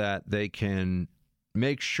so that they can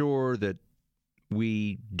make sure that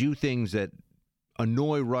we do things that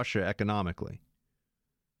annoy Russia economically,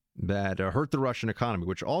 that hurt the Russian economy,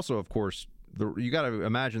 which also, of course, you got to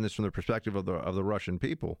imagine this from the perspective of the Russian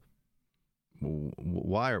people.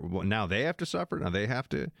 Now they have to suffer? Now they have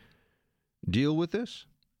to deal with this?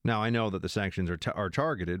 Now, I know that the sanctions are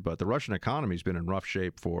targeted, but the Russian economy's been in rough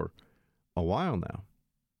shape for a while now.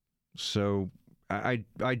 So I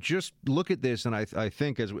just look at this, and I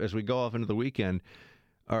think as we go off into the weekend,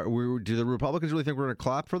 Do the Republicans really think we're going to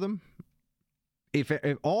clap for them? If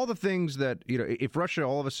all the things that, if Russia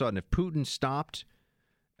all of a sudden, if Putin stopped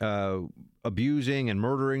abusing and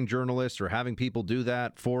murdering journalists or having people do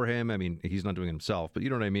that for him, I mean, he's not doing it himself, but you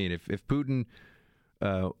know what I mean? If Putin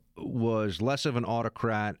was less of an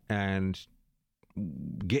autocrat and,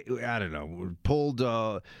 pulled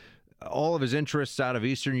all of his interests out of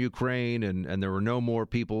eastern Ukraine and there were no more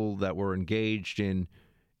people that were engaged in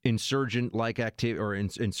insurgent-like activity or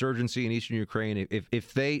insurgency in eastern Ukraine,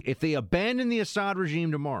 if they abandon the Assad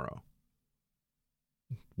regime tomorrow,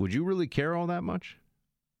 would you really care all that much?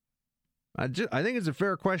 I think it's a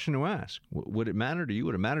fair question to ask. Would it matter to you?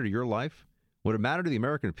 Would it matter to your life? Would it matter to the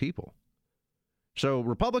American people? So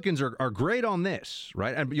Republicans are great on this,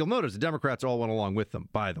 right? And you'll notice the Democrats all went along with them,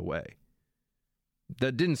 by the way.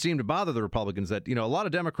 That didn't seem to bother the Republicans. That, a lot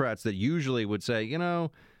of Democrats that usually would say,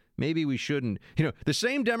 maybe we shouldn't. The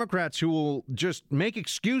same Democrats who will just make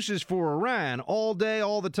excuses for Iran all day,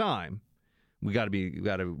 all the time. We got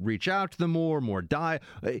to reach out to them more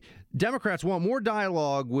Democrats want more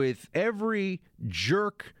dialogue with every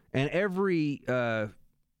jerk and every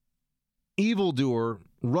evildoer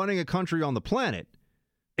running a country on the planet,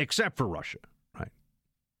 except for Russia, right?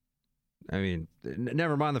 I mean,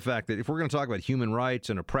 never mind the fact that if we're going to talk about human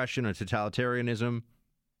rights and oppression and totalitarianism,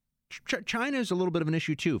 China is a little bit of an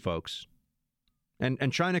issue too, folks.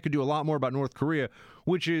 And China could do a lot more about North Korea,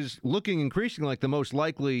 which is looking increasingly like the most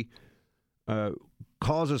likely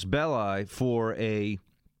casus belli for a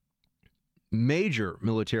major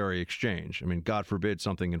military exchange. I mean, God forbid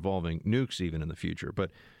something involving nukes even in the future.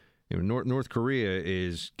 But North Korea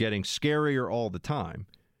is getting scarier all the time.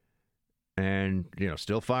 And,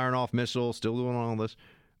 still firing off missiles, still doing all this.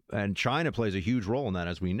 And China plays a huge role in that,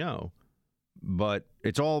 as we know. But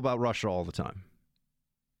it's all about Russia all the time.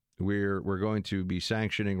 We're going to be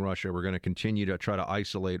sanctioning Russia. We're going to continue to try to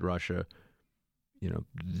isolate Russia.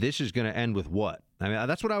 This is going to end with what? I mean,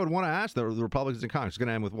 that's what I would want to ask the Republicans in Congress. It's going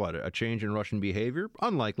to end with what? A change in Russian behavior?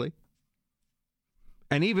 Unlikely.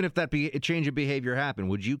 And even if that change of behavior happened,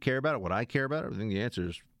 would you care about it? Would I care about it? I think the answer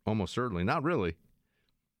is almost certainly not really.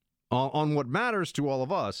 On what matters to all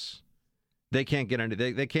of us, they can't get any.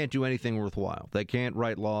 They can't do anything worthwhile. They can't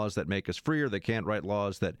write laws that make us freer. They can't write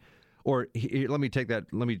laws that, let me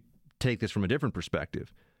take this from a different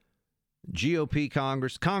perspective. GOP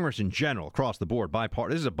Congress in general, across the board,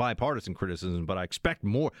 this is a bipartisan criticism, but I expect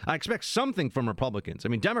more. I expect something from Republicans. I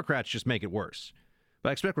mean, Democrats just make it worse. But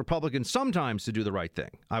I expect Republicans sometimes to do the right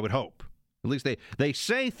thing, I would hope. At least they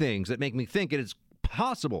say things that make me think it is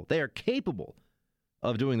possible. They are capable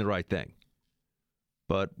of doing the right thing.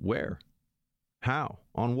 But where? How?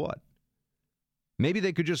 On what? Maybe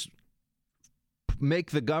they could just make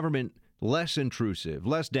the government less intrusive,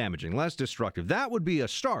 less damaging, less destructive. That would be a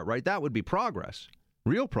start, right? That would be progress,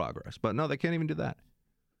 real progress. But no, they can't even do that.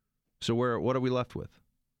 So what are we left with?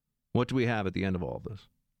 What do we have at the end of all of this?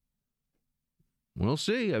 We'll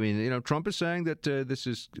see. I mean, Trump is saying that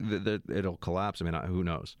that it'll collapse. I mean, who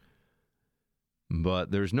knows?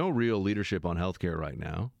 But there's no real leadership on healthcare right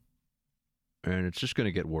now, and it's just going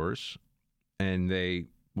to get worse. And they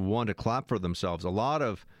want to clap for themselves. A lot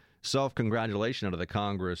of self-congratulation out of the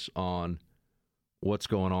Congress on what's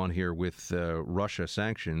going on here with Russia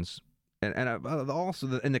sanctions. And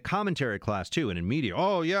also in the commentary class, too, and in media.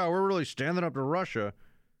 Oh, yeah, we're really standing up to Russia.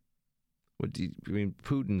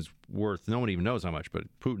 Putin's worth, no one even knows how much, but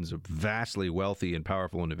Putin's a vastly wealthy and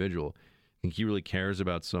powerful individual. Think he really cares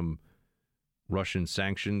about some Russian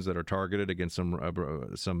sanctions that are targeted against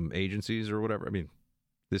some agencies or whatever? I mean,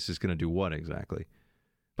 this is going to do what exactly?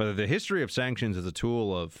 But the history of sanctions as a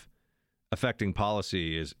tool of affecting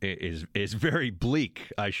policy is very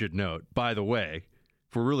bleak, I should note. By the way,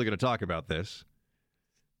 if we're really going to talk about this,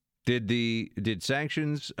 did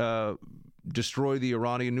sanctions destroy the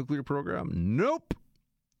Iranian nuclear program? Nope.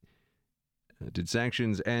 Did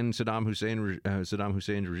sanctions end Saddam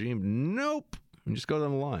Hussein's regime? Nope. And just go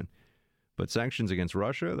down the line. But sanctions against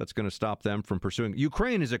Russia, that's going to stop them from pursuing.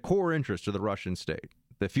 Ukraine is a core interest to the Russian state.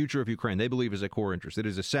 The future of Ukraine, they believe, is a core interest. It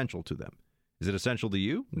is essential to them. Is it essential to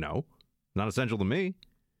you? No. Not essential to me.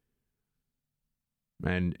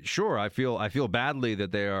 And sure, I feel badly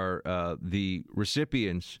that they are the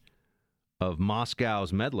recipients of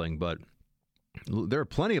Moscow's meddling, but there are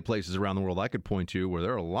plenty of places around the world I could point to where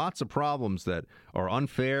there are lots of problems that are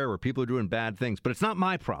unfair, where people are doing bad things. But it's not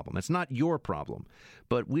my problem. It's not your problem.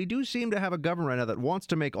 But we do seem to have a government right now that wants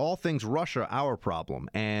to make all things Russia our problem,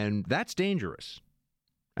 and that's dangerous.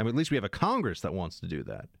 I mean, at least we have a Congress that wants to do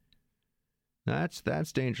that. That's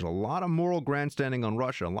dangerous. A lot of moral grandstanding on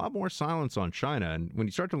Russia, a lot more silence on China. And when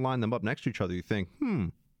you start to line them up next to each other, you think,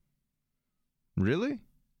 really?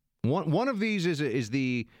 One of these is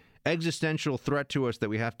the existential threat to us that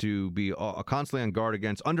we have to be constantly on guard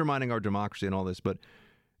against, undermining our democracy and all this. But,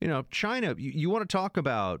 China, you want to talk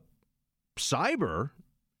about cyber,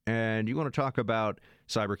 and you want to talk about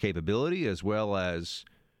cyber capability as well as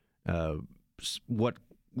what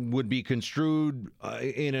would be construed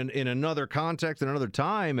in another context, in another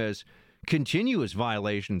time, as continuous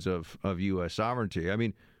violations of U.S. sovereignty. I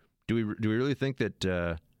mean, do we really think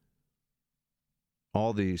that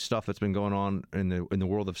all the stuff that's been going on in the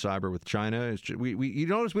world of cyber with China is you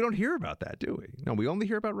notice we don't hear about that, do we? No, we only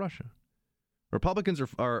hear about Russia. Republicans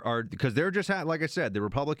are because they're just like I said, the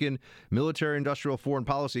Republican military industrial foreign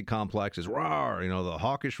policy complex is rawr, the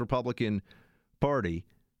hawkish Republican Party.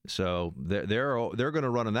 So they're going to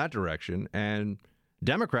run in that direction, and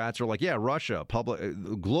Democrats are like, yeah, Russia,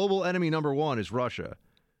 global enemy number one is Russia,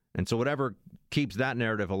 and so whatever keeps that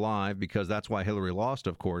narrative alive, because that's why Hillary lost,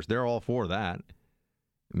 of course, they're all for that.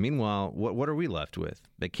 Meanwhile, what are we left with?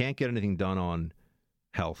 They can't get anything done on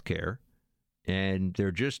health care, and they're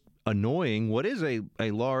just annoying what is a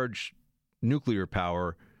large nuclear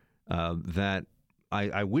power that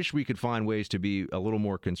I wish we could find ways to be a little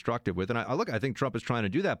more constructive with. And I think Trump is trying to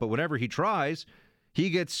do that, but whenever he tries, he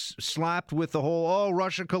gets slapped with the whole,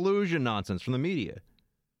 Russia collusion nonsense from the media.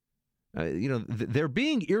 They're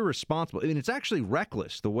being irresponsible. I mean, it's actually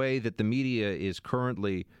reckless the way that the media is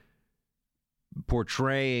currently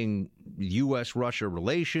portraying U.S.-Russia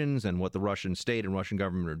relations and what the Russian state and Russian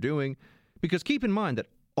government are doing. Because keep in mind that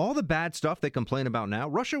all the bad stuff they complain about now,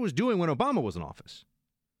 Russia was doing when Obama was in office.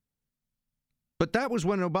 But that was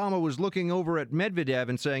when Obama was looking over at Medvedev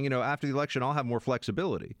and saying, after the election, I'll have more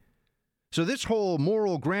flexibility. So this whole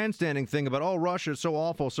moral grandstanding thing about, Russia is so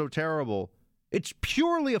awful, so terrible, it's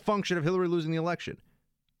purely a function of Hillary losing the election.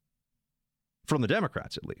 From the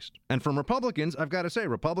Democrats, at least. And from Republicans, I've got to say,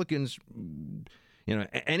 Republicans,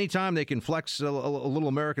 anytime they can flex a little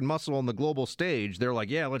American muscle on the global stage, they're like,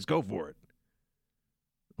 yeah, let's go for it.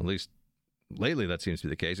 At least lately, that seems to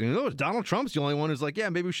be the case. And Donald Trump's the only one who's like, yeah,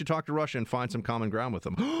 maybe we should talk to Russia and find some common ground with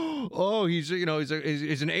them. He's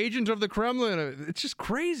an agent of the Kremlin. It's just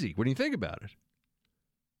crazy when you think about it.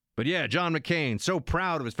 But yeah, John McCain, so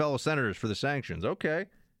proud of his fellow senators for the sanctions. Okay.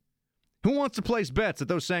 Who wants to place bets that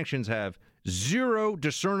those sanctions have zero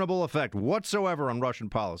discernible effect whatsoever on Russian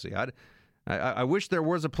policy? I wish there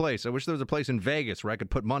was a place. I wish there was a place in Vegas where I could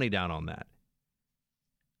put money down on that.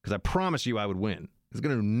 Because I promise you I would win. It's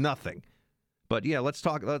going to do nothing. But yeah, let's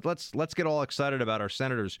talk. Let's get all excited about our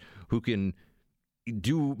senators who can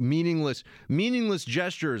do meaningless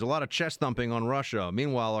gestures, a lot of chest thumping on Russia.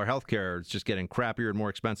 Meanwhile, our healthcare is just getting crappier and more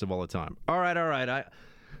expensive all the time. All right.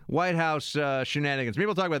 White House shenanigans. Maybe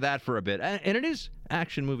we'll talk about that for a bit. And it is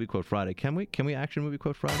Action Movie Quote Friday. Can we Action Movie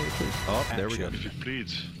Quote Friday, please? Oh, there we go. If it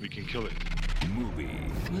bleeds, we can kill it. Movie.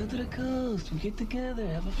 Go to the coast. We get together,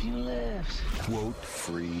 have a few laughs. Quote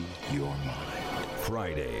free your mind.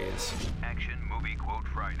 Fridays. Action Movie Quote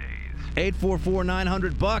Fridays.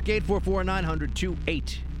 844-900-BUCK,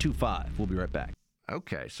 844-900-2825. We'll be right back.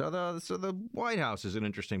 Okay, so the White House is an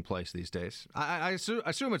interesting place these days. I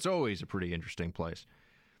assume it's always a pretty interesting place.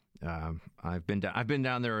 I've been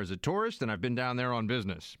down there as a tourist, and I've been down there on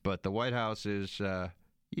business. But the White House is, there's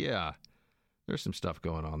some stuff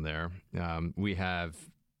going on there. We have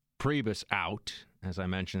Priebus out, as I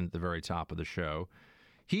mentioned at the very top of the show.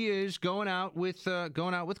 He is going out with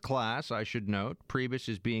class. I should note, Priebus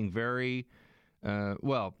is being very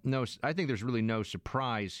no. I think there's really no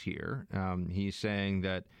surprise here. He's saying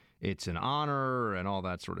that it's an honor and all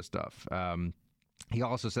that sort of stuff. He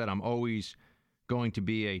also said, "I'm always going to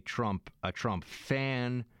be a Trump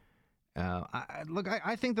fan."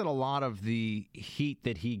 I think that a lot of the heat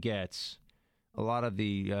that he gets, a lot of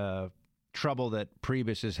the trouble that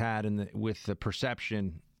Priebus has had with the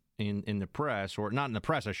perception in the press, or not in the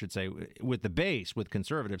press, I should say, with the base, with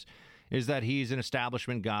conservatives, is that he's an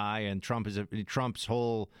establishment guy, and Trump's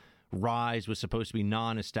whole rise was supposed to be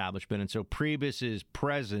non-establishment, and so Priebus's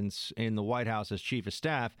presence in the White House as chief of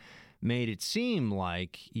staff made it seem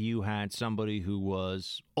like you had somebody who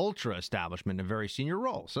was ultra-establishment in a very senior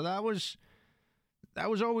role. So that was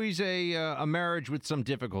always a marriage with some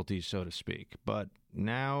difficulties, so to speak. But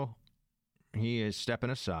now he is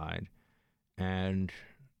stepping aside, and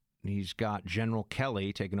he's got General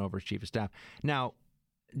Kelly taking over as chief of staff. Now,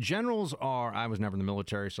 generals I was never in the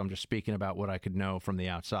military, so I'm just speaking about what I could know from the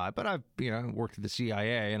outside. But I've worked at the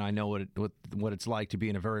CIA, and I know what it's like to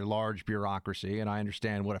be in a very large bureaucracy, and I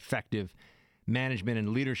understand what effective management and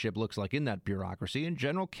leadership looks like in that bureaucracy. And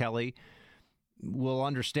General Kelly will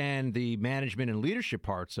understand the management and leadership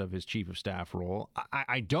parts of his chief of staff role.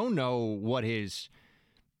 I don't know what his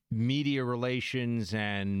media relations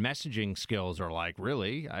and messaging skills are like,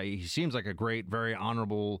 really. He seems like a great, very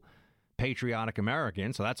honorable, patriotic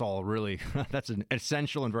American, so that's all really, that's an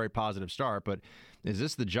essential and very positive start, but is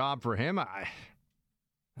this the job for him?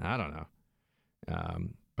 I don't know.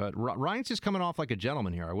 But Ryan's just coming off like a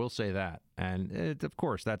gentleman here, I will say that. And, of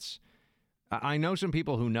course, I know some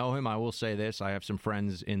people who know him. I will say this. I have some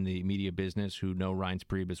friends in the media business who know Reince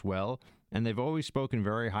Priebus well, and they've always spoken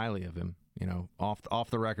very highly of him. You know, off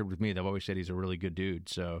the record with me, they've always said he's a really good dude.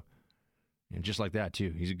 So, and just like that,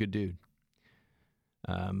 too. He's a good dude.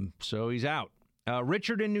 So he's out.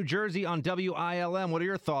 Richard in New Jersey on WILM. What are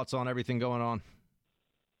your thoughts on everything going on?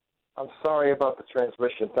 I'm sorry about the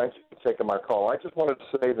transmission. Thanks for taking my call. I just wanted to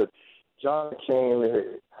say that John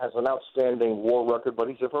McCain has an outstanding war record, but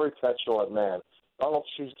he's a very petulant man.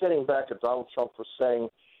 She's getting back at Donald Trump for saying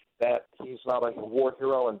that he's not a war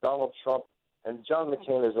hero, and Donald Trump and John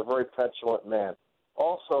McCain is a very petulant man.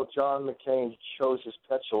 Also, John McCain shows his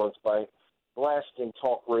petulance by blasting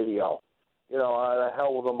talk radio. You know, the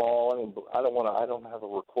hell with them all. I mean, I don't have a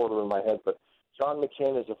recorder in my head, but John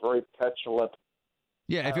McCain is a very petulant.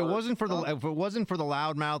 Yeah, if it wasn't for the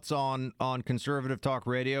loudmouths on conservative talk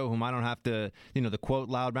radio, whom I don't have to, the quote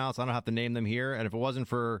loudmouths, I don't have to name them here, and if it wasn't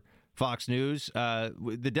for Fox News,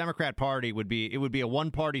 the Democrat Party would be a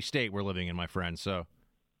one-party state we're living in, my friend. So,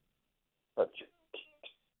 I'm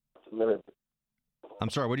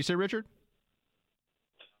sorry. What did you say, Richard?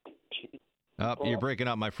 You're breaking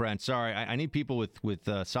up, my friend. Sorry, I need people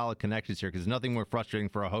with solid connections here, because there's nothing more frustrating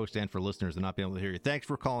for a host and for listeners than not being able to hear you. Thanks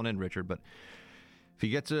for calling in, Richard. But if he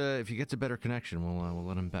gets a better connection, we'll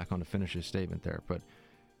let him back on to finish his statement there. But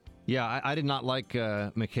yeah, I did not like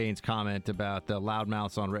McCain's comment about the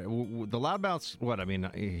loudmouths on the loudmouths. What I mean,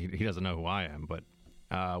 he doesn't know who I am, but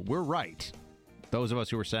we're right. Those of us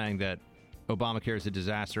who are saying that Obamacare is a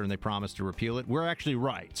disaster and they promised to repeal it, we're actually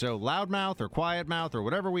right. So loudmouth or quiet mouth or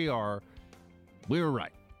whatever we are, we were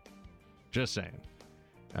right. Just saying.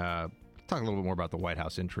 Talk a little bit more about the White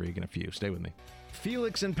House intrigue in a few. Stay with me.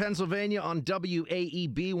 Felix in Pennsylvania on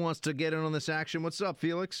WAEB wants to get in on this action. What's up,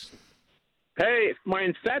 Felix? Hey,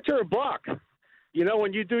 mein Vetter Buck. You know,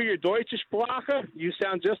 when you do your Deutsche Sprache, you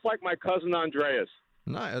sound just like my cousin Andreas.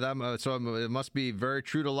 No, so it must be very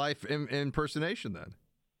true to life impersonation then.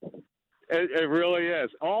 It really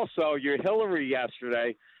is. Also, your Hillary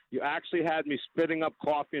yesterday, you actually had me spitting up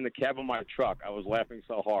coffee in the cab of my truck. I was laughing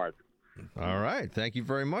so hard. All right. Thank you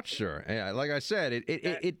very much, sir. Like I said,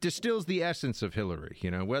 it distills the essence of Hillary.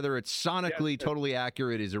 You know, whether it's sonically totally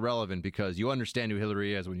accurate is irrelevant because you understand who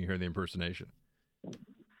Hillary is when you hear the impersonation.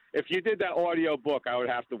 If you did that audio book, I would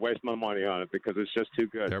have to waste my money on it because it's just too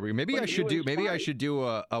good. Maybe I should do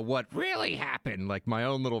a what really happened, like my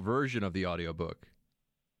own little version of the audio book.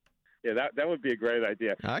 Yeah, that would be a great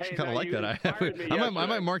idea. I actually kind of like that. I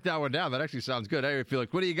might mark that one down. That actually sounds good. Hey,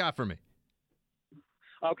 Felix, what do you got for me?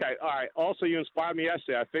 Okay, all right. Also, you inspired me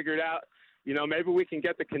yesterday. I figured out, maybe we can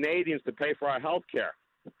get the Canadians to pay for our health care.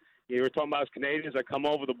 You were talking about us Canadians that come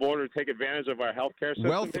over the border to take advantage of our health care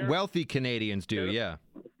system. Wealthy Canadians do, yeah.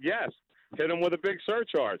 Yes. Hit them with a big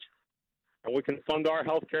surcharge, and we can fund our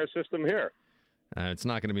health care system here. It's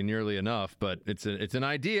not going to be nearly enough, but it's an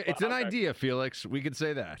idea. It's an idea, Felix. We could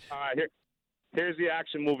say that. All right, here's the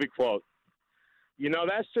action movie quote.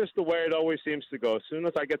 That's just the way it always seems to go. As soon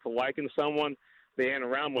as I get to liking someone, they ain't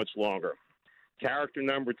around much longer. Character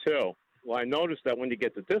number 2. Well, I noticed that when you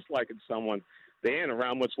get to disliking someone, they ain't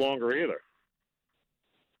around much longer either.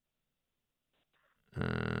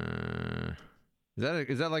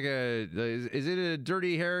 Is it a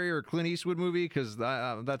Dirty Harry or Clint Eastwood movie? Because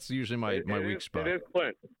that's usually my weak spot. It is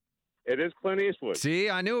Clint. It is Clint Eastwood. See,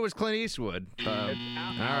 I knew it was Clint Eastwood. All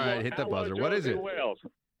right, hit the buzzer. What is it?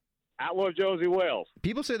 Outlaw Josie Wales.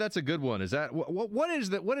 People say that's a good one. Is that what is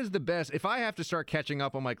the best? If I have to start catching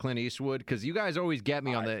up on my Clint Eastwood, because you guys always get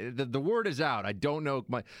me on the word is out. I don't know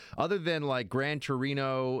other than like Gran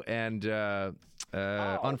Torino and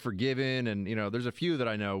Unforgiven, and there's a few that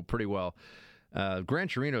I know pretty well. Gran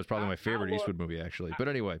Torino is probably my favorite Eastwood movie, actually. But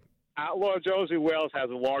anyway, Outlaw Josie Wales has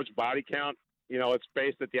a large body count. It's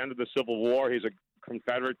based at the end of the Civil War. He's a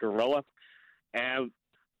Confederate guerrilla, and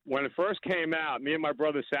when it first came out, me and my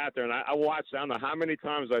brother sat there, and I watched, I don't know how many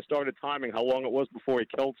times I started timing how long it was before he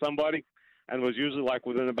killed somebody, and it was usually like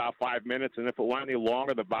within about 5 minutes, and if it went any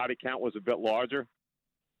longer, the body count was a bit larger.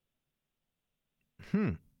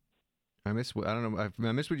 I missed what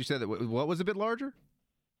you said. What was a bit larger?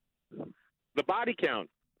 The body count.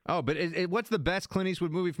 Oh, but what's the best Clint Eastwood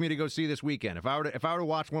movie for me to go see this weekend? If I were to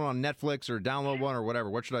watch one on Netflix or download one or whatever,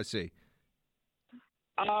 what should I see?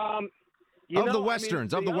 Of the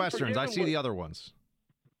westerns, I see the other ones.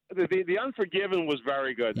 The Unforgiven was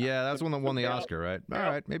very good. Yeah, that's one that won the Oscar, right? All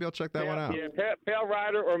right, maybe I'll check that one out. Yeah, Pale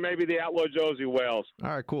Rider or maybe The Outlaw Josie Wales. All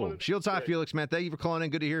right, cool. Shields high, Felix, man. Thank you for calling in.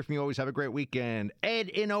 Good to hear from you. Always have a great weekend. Ed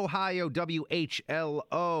in Ohio,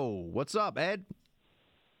 WHLO. What's up, Ed?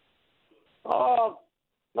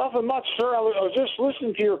 Nothing much, sir. I was just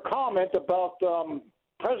listening to your comment about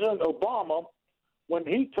President Obama when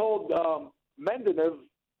he told Medvedev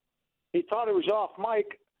he thought he was off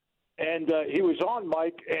mic and he was on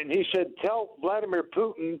mic, and he said, tell Vladimir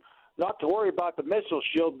Putin not to worry about the missile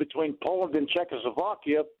shield between Poland and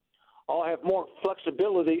Czechoslovakia. I'll have more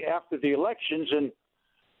flexibility after the elections. And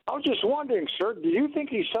I was just wondering, sir, do you think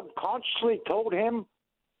he subconsciously told him,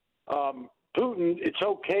 Putin, it's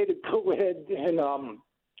okay to go ahead and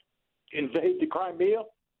invade the Crimea?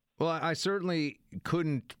 Well, I certainly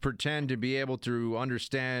couldn't pretend to be able to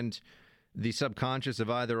understand the subconscious of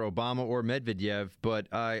either Obama or Medvedev, but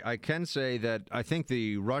I can say that I think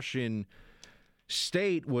the Russian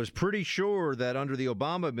state was pretty sure that under the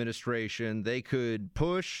Obama administration they could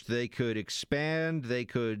push, they could expand, they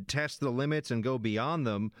could test the limits and go beyond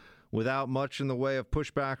them without much in the way of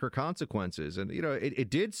pushback or consequences. And, you know, it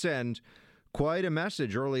did send quite a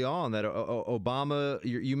message early on that Obama,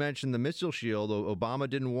 you mentioned the missile shield, Obama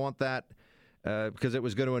didn't want that because it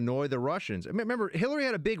was going to annoy the Russians. I mean, remember, Hillary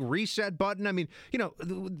had a big reset button. I mean, you know,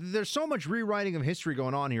 there's so much rewriting of history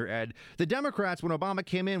going on here, Ed. The Democrats, when Obama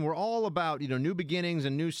came in, were all about, you know, new beginnings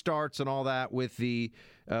and new starts and all that with the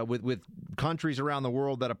with countries around the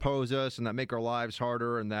world that oppose us and that make our lives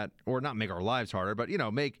harder and that, or not make our lives harder, but, you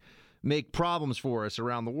know, make problems for us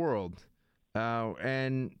around the world.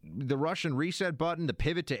 And the Russian reset button, the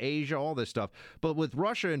pivot to Asia, all this stuff. But with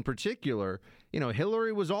Russia in particular, you know,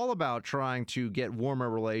 Hillary was all about trying to get warmer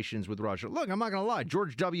relations with Russia. Look, I'm not going to lie.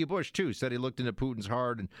 George W. Bush, too, said he looked into Putin's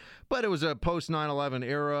heart. But it was a post-9/11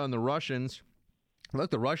 era, and the Russians have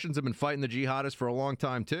been fighting the jihadists for a long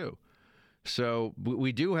time, too. So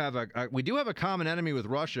we do have a common enemy with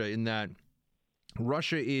Russia in that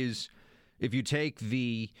Russia is, if you take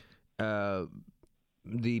the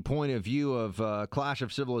point of view of clash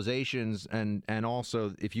of civilizations and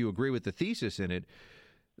also if you agree with the thesis in it,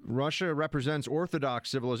 Russia represents Orthodox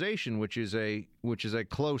civilization, which is a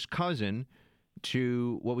close cousin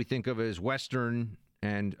to what we think of as Western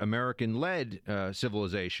and American-led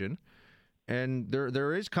civilization. And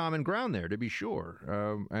there is common ground there, to be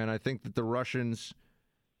sure. And I think that the Russians,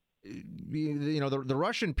 you know, the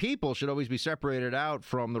Russian people should always be separated out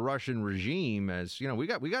from the Russian regime. As you know, we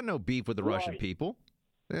got no beef with the Russian people.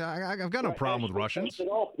 I've got no problem with Russians.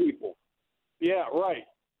 All people. Yeah, right.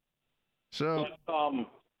 So, look,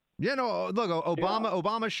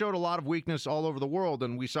 Obama showed a lot of weakness all over the world,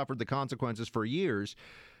 and we suffered the consequences for years.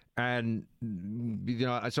 And, you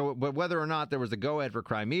know, so, but whether or not there was a go-ahead for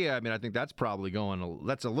Crimea, I mean, I think that's probably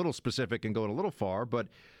that's a little specific and going a little far, but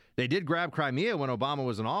they did grab Crimea when Obama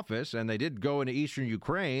was in office, and they did go into eastern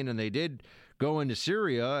Ukraine, and they did go into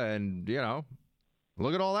Syria, and, you know,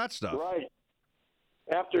 look at all that stuff. Right.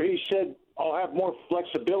 After he said, I'll have more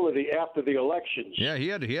flexibility after the elections. Yeah, he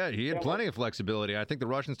had plenty of flexibility. I think the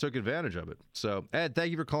Russians took advantage of it. So, Ed,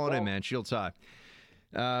 thank you for calling in, man. Shields high.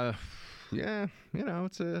 Yeah, you know,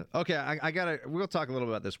 it's okay. We'll talk a little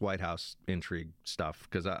about this White House intrigue stuff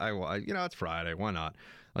because I you know, it's Friday. Why not?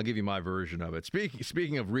 I'll give you my version of it.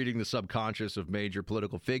 Speaking of reading the subconscious of major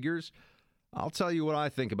political figures, I'll tell you what I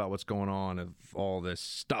think about what's going on of all this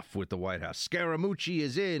stuff with the White House. Scaramucci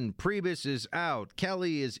is in, Priebus is out,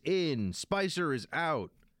 Kelly is in, Spicer is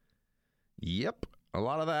out. Yep, a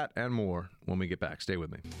lot of that and more when we get back. Stay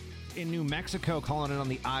with me. In New Mexico, calling in on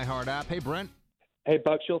the iHeart app. Hey, Brent. Hey,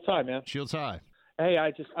 Buck, Shields high, man. Shields high. Hey,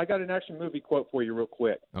 I got an action movie quote for you real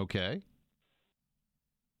quick. Okay.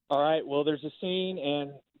 All right, well, there's a scene,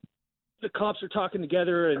 and the cops are talking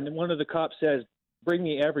together, and one of the cops says, bring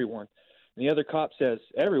me everyone. And the other cop says,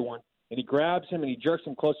 everyone. And he grabs him, and he jerks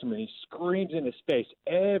him close to him, and he screams in his face,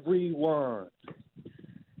 everyone.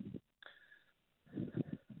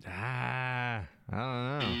 I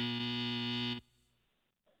don't know.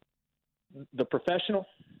 The Professional?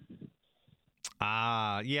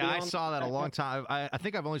 Yeah, I saw that a long time. I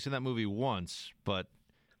think I've only seen that movie once, but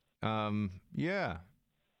yeah,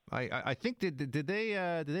 I think did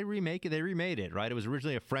they remake it? They remade it, right? It was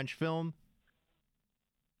originally a French film.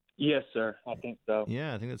 Yes, sir. I think so.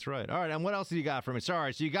 Yeah, I think that's right. All right, and what else do you got for me?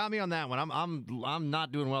 Sorry, so you got me on that one. I'm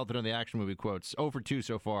not doing well today on the action movie quotes. 0 for 2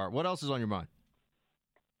 so far. What else is on your mind?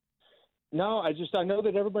 No, I know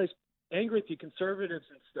that everybody's angry at the conservatives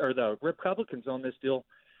or the Republicans on this deal.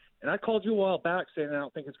 And I called you a while back saying I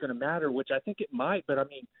don't think it's going to matter, which I think it might. But, I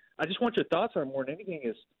mean, I just want your thoughts on it more than anything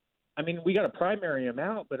is, I mean, we got to primary him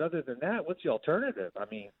out. But other than that, what's the alternative? I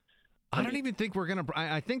mean. I don't even think we're going to –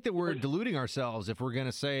 I think that we're deluding ourselves if we're going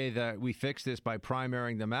to say that we fix this by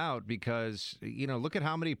primarying them out because, look at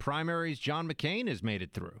how many primaries John McCain has made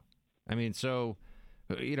it through. I mean, so,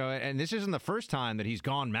 and this isn't the first time that he's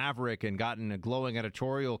gone maverick and gotten a glowing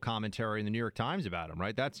editorial commentary in the New York Times about him,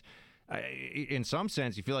 right? That's in some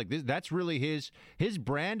sense, you feel like that's really his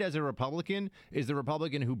brand as a Republican is the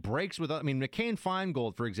Republican who breaks with – I mean,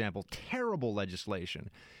 McCain-Feingold, for example, terrible legislation.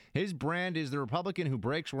 His brand is the Republican who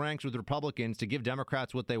breaks ranks with Republicans to give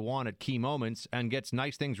Democrats what they want at key moments and gets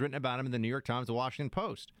nice things written about him in the New York Times, the Washington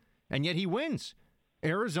Post. And yet he wins.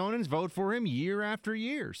 Arizonans vote for him year after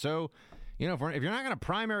year. So, if you're not going to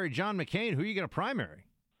primary John McCain, who are you going to primary?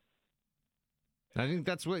 I think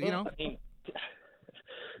that's what,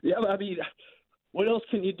 Yeah, but I mean, what else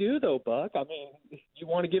can you do, though, Buck? I mean, you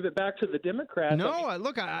want to give it back to the Democrats? No,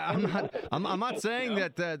 I'm not saying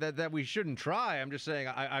that we shouldn't try. I'm just saying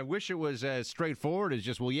I wish it was as straightforward as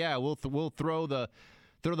just we'll throw the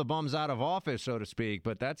bums out of office, so to speak.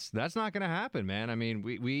 But that's not going to happen, man. I mean,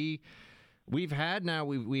 we've had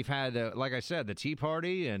like I said, the Tea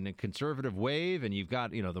Party and the conservative wave, and you've got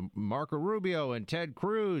the Marco Rubio and Ted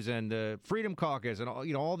Cruz and the Freedom Caucus and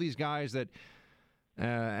all these guys that.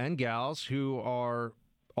 And gals who are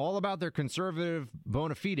all about their conservative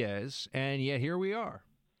bona fides, and yet here we are.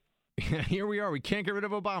 Here we are. We can't get rid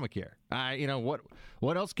of Obamacare.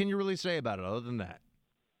 What else can you really say about it other than that?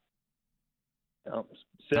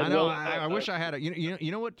 I know. I wish I had a.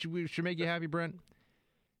 You know what should make you happy, Brent?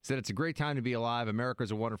 Said it's a great time to be alive. America's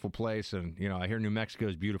a wonderful place, and I hear New Mexico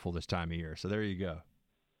is beautiful this time of year. So there you go.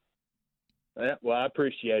 Yeah, well, I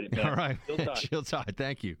appreciate it, man. All right, Shield Tide.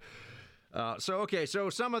 Thank you. So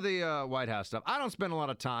some of the White House stuff. I don't spend a lot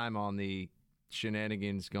of time on the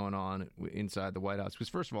shenanigans going on inside the White House because,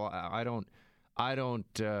 first of all, I don't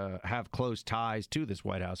have close ties to this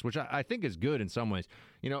White House, which I think is good in some ways.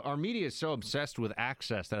 Our media is so obsessed with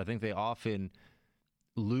access that I think they often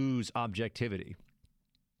lose objectivity.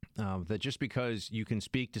 That just because you can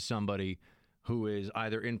speak to somebody who is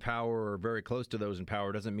either in power or very close to those in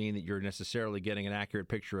power doesn't mean that you're necessarily getting an accurate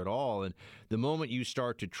picture at all. And the moment you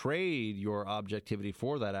start to trade your objectivity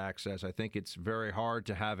for that access, I think it's very hard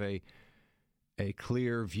to have a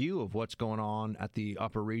clear view of what's going on at the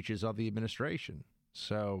upper reaches of the administration.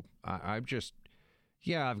 So I've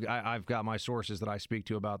got my sources that I speak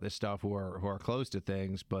to about this stuff who are close to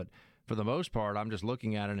things, but for the most part, I'm just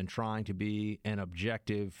looking at it and trying to be an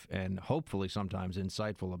objective and hopefully sometimes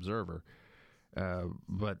insightful observer.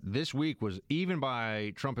 But this week was, even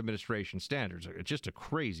by Trump administration standards, just a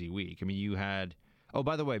crazy week. I mean, you had – oh,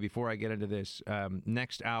 by the way, before I get into this,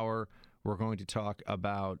 next hour we're going to talk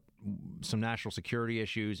about some national security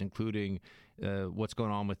issues, including what's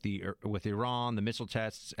going on with Iran, the missile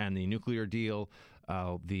tests, and the nuclear deal,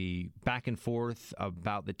 the back and forth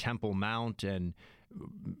about the Temple Mount and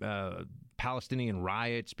Palestinian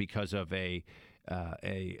riots because of an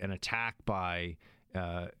attack by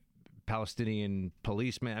Palestinian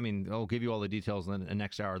policemen. I mean, I'll give you all the details in the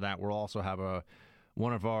next hour of that. We'll also have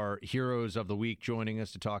one of our heroes of the week joining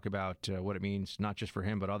us to talk about what it means, not just for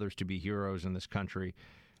him, but others to be heroes in this country.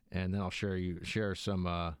 And then I'll share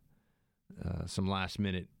some last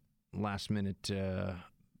minute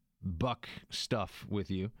Buck stuff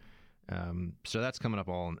with you. So that's coming up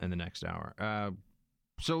all in the next hour.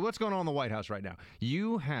 So what's going on in the White House right now?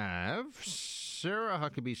 You have Sarah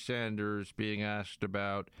Huckabee Sanders being asked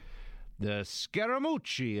about the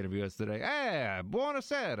Scaramucci interview today.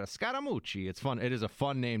 Buonasera, Scaramucci. It's fun. It is a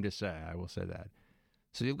fun name to say. I will say that.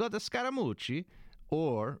 So you've got the Scaramucci,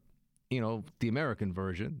 or, the American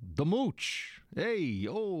version, the Mooch. Hey,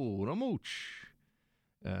 the Mooch.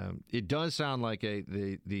 It does sound like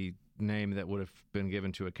the name that would have been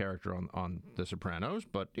given to a character on The Sopranos,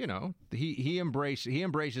 but he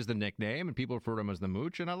embraces the nickname, and people refer to him as the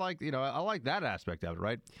Mooch, and I like that aspect of it,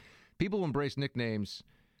 right? People who embrace nicknames.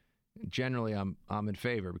 Generally, I'm in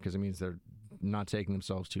favor because it means they're not taking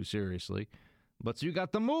themselves too seriously. But so you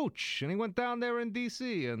got the Mooch, and he went down there in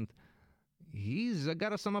D.C., and he's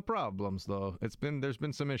got some problems, though. There's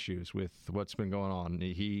been some issues with what's been going on.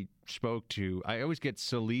 He spoke to, I always get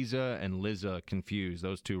Saliza and Liza confused,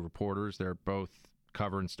 those two reporters. They're both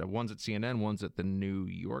covering stuff. One's at CNN, one's at the New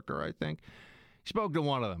Yorker, I think. He spoke to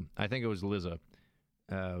one of them. I think it was Liza,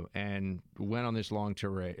 and went on this long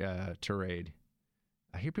tirade.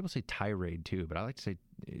 I hear people say tirade, too, but I like to say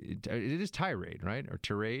it is tirade, right? Or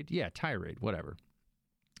tirade? Yeah, tirade, whatever.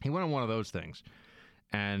 He went on one of those things,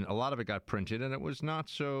 and a lot of it got printed, and it was not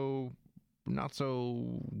so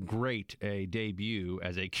great a debut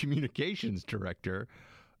as a communications director,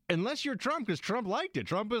 unless you're Trump, because Trump liked it.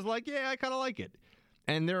 Trump was like, yeah, I kind of like it.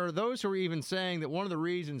 And there are those who are even saying that one of the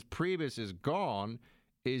reasons Priebus is gone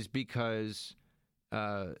is because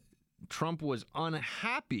Trump was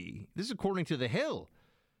unhappy. This is according to The Hill,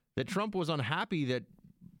 that Trump was unhappy that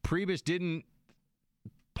Priebus didn't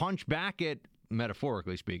punch back at,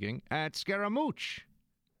 metaphorically speaking, at Scaramouche.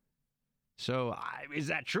 So is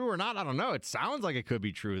that true or not? I don't know. It sounds like it could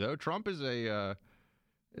be true, though. Trump is a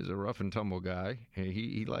rough and tumble guy.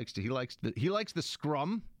 He likes the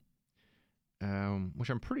scrum, which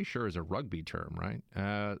I'm pretty sure is a rugby term,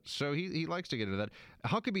 right? So he likes to get into that.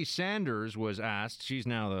 Huckabee Sanders was asked. She's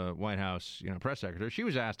now the White House press secretary. She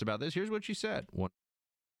was asked about this. Here's what she said.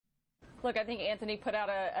 Look, I think Anthony put out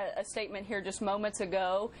a statement here just moments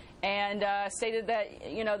ago and stated that,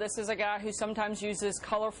 this is a guy who sometimes uses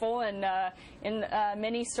colorful and in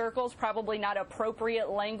many circles, probably not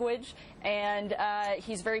appropriate language. And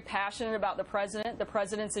he's very passionate about the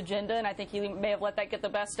president's agenda, and I think he may have let that get the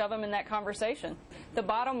best of him in that conversation. The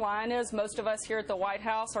bottom line is most of us here at the White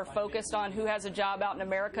House are focused on who has a job out in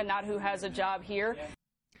America, not who has a job here.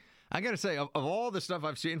 I got to say, of all the stuff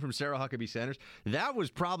I've seen from Sarah Huckabee Sanders, that was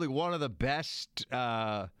probably one of the best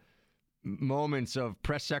moments of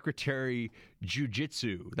press secretary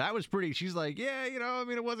jujitsu. That was pretty. She's like, yeah,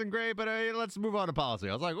 it wasn't great, but let's move on to policy.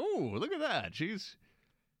 I was like, ooh, look at that.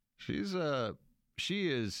 She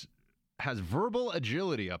has verbal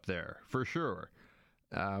agility up there for sure.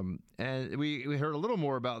 And we heard a little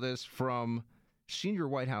more about this from senior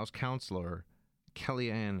White House counselor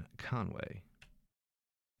Kellyanne Conway.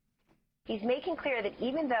 He's making clear that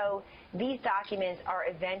even though these documents are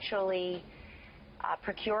eventually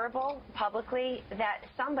procurable publicly, that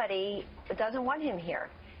somebody doesn't want him here.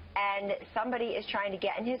 And somebody is trying to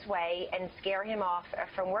get in his way and scare him off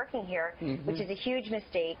from working here, which is a huge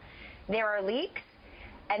mistake. There are leaks,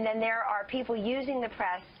 and then there are people using the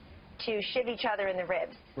press to shiv each other in the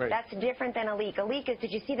ribs. Right. That's different than a leak. A leak is,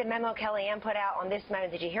 did you see the memo Kellyanne put out on this memo?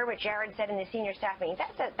 Did you hear what Jared said in the senior staff meeting?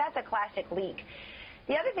 That's a classic leak.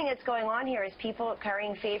 The other thing that's going on here is people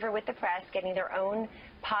currying favor with the press, getting their own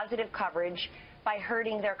positive coverage by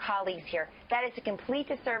hurting their colleagues here. That is a complete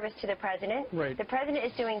disservice to the president. Right. The president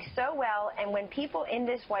is doing so well, and when people in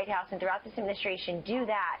this White House and throughout this administration do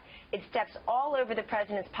that, it steps all over the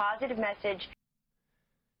president's positive message.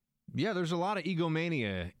 Yeah, there's a lot of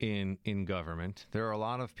egomania in government. There are a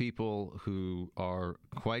lot of people who are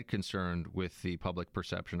quite concerned with the public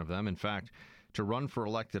perception of them. In fact, to run for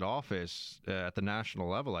elected office at the national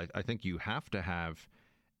level, I think you have to have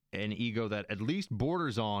an ego that at least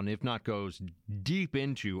borders on, if not goes deep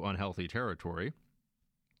into, unhealthy territory.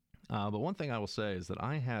 But one thing I will say is that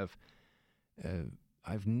I've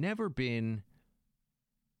never been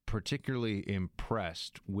particularly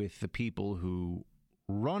impressed with the people who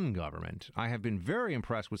run government. I have been very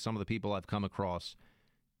impressed with some of the people I've come across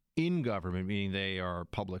in government, meaning they are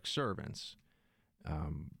public servants.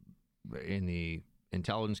 In the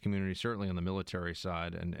intelligence community, certainly on the military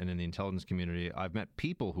side and in the intelligence community, I've met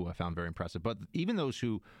people who I found very impressive. But even those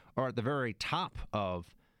who are at the very top of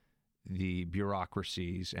the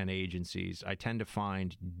bureaucracies and agencies, I tend to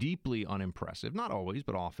find deeply unimpressive. Not always,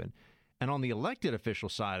 but often. And on the elected official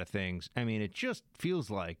side of things, I mean, it just feels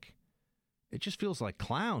like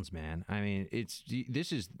clowns, man. I mean,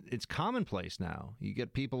 it's commonplace now. You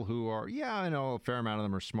get people who are, I know a fair amount of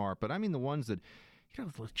them are smart, but I mean the ones that,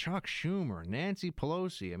 with Chuck Schumer, Nancy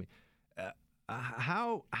Pelosi. I mean,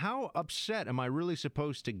 how upset am I really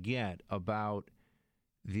supposed to get about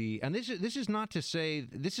the? And this is not to say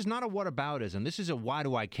this is not a whataboutism. This is a why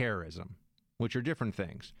do I careism, which are different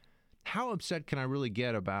things. How upset can I really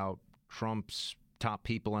get about Trump's top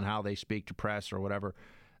people and how they speak to press or whatever?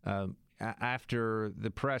 After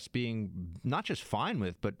the press being not just fine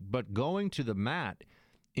with, but going to the mat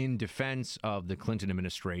in defense of the Clinton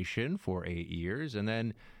administration for 8 years, and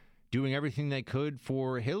then doing everything they could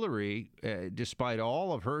for Hillary, despite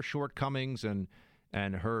all of her shortcomings and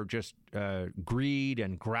her just greed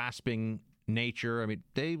and grasping nature. I mean,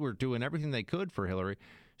 they were doing everything they could for Hillary,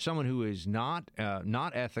 someone who is not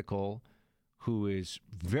ethical, who is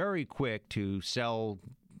very quick to sell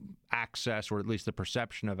access, or at least the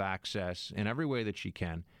perception of access, in every way that she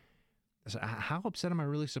can. So how upset am I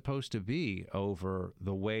really supposed to be over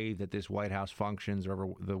the way that this White House functions, or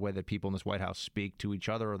over the way that people in this White House speak to each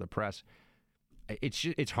other or the press?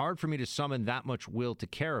 It's hard for me to summon that much will to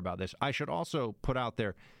care about this. I should also put out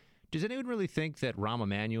there, does anyone really think that Rahm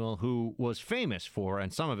Emanuel, who was famous for,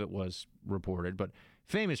 and some of it was reported, but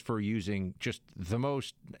famous for using just the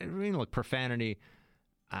most, profanity.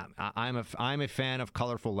 I'm a fan of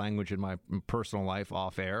colorful language in my personal life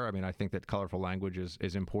off air. I mean, I think that colorful language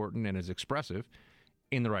is important and is expressive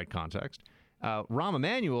in the right context. Rahm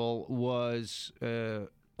Emanuel was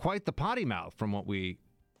quite the potty mouth, from what we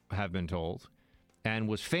have been told, and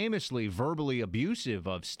was famously verbally abusive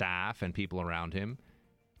of staff and people around him.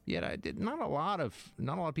 Yet not a lot of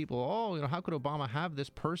people. How could Obama have this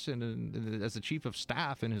person as the chief of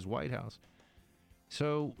staff in his White House?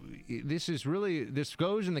 So this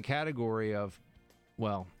goes in the category of,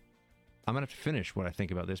 well, I'm going to have to finish what I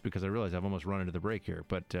think about this because I realize I've almost run into the break here.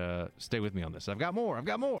 But stay with me on this. I've got more.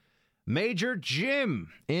 Major Jim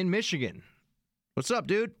in Michigan. What's up,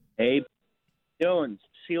 dude? Hey, Jones.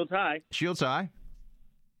 Shields high. Shields high.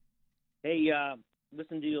 Hey,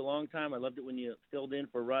 listened to you a long time. I loved it when you filled in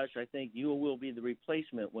for Rush. I think you will be the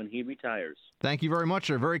replacement when he retires. Thank you very much,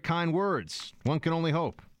 sir. Very kind words. One can only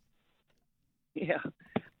hope. Yeah.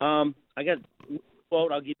 I got a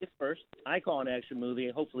quote. I'll give you first. I call an action movie.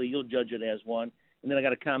 Hopefully you'll judge it as one. And then I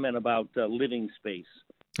got a comment about living space.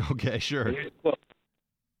 Okay, sure. Quote,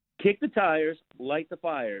 kick the tires, light the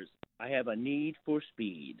fires. I have a need for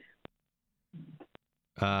speed.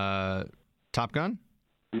 Top Gun?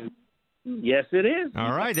 Yes, it is.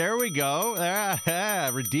 All right, there we go.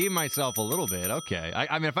 Redeem myself a little bit. Okay.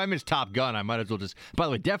 I mean, if I miss Top Gun, I might as well just... By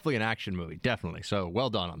the way, definitely an action movie. Definitely. So well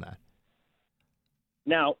done on that.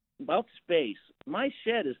 Now, about space, my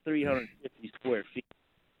shed is 350 square feet.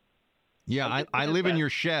 Yeah, I live in your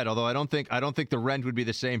shed, although I don't think the rent would be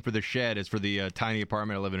the same for the shed as for the tiny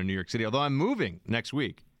apartment I live in New York City, although I'm moving next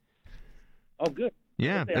week. Oh, good.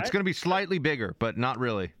 Yeah, it's going to be slightly bigger, but not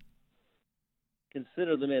really.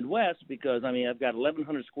 Consider the Midwest because, I mean, I've got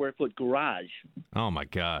 1,100 square foot garage. Oh, my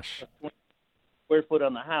gosh. Square foot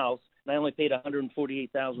on the house, and I only paid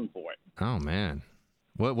 $148,000 for it. Oh, man.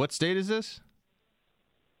 What state is this?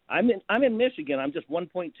 I'm in Michigan. I'm just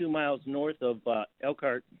 1.2 miles north of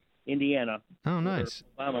Elkhart, Indiana. Oh, nice.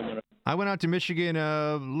 I went out to Michigan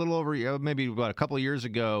a little over, maybe a couple of years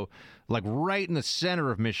ago, like right in the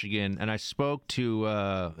center of Michigan, and I spoke to,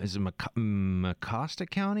 is it Mecosta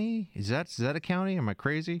County? Is that a county? Am I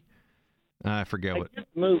crazy? I forget what. Just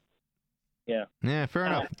moved. Yeah. Yeah, fair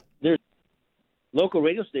enough. There's local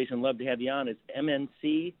radio station love to have you on. It's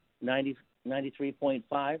MNC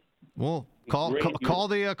 93.5. Well, call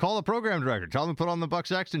the program director. Tell them to put on the Buck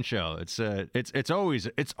Sexton show. It's always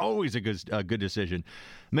a good decision.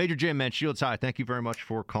 Major Jim, man, Shields high. Thank you very much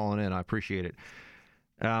for calling in. I appreciate it.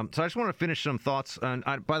 So I just want to finish some thoughts.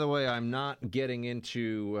 By the way, I'm not getting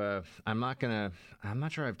into. I'm not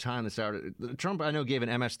sure I have time this hour. Trump, I know, gave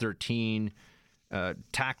an MS-13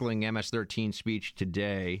 tackling MS-13 speech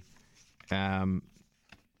today.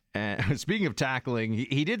 And speaking of tackling,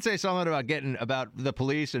 he did say something about the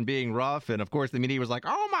police and being rough, and of course the media was like,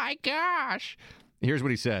 "Oh my gosh!" Here's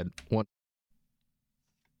what he said.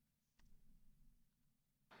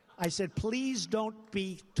 I said, "Please don't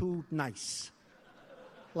be too nice.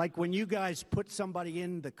 Like when you guys put somebody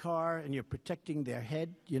in the car and you're protecting their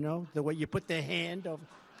head, the way you put their hand over.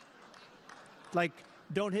 Like,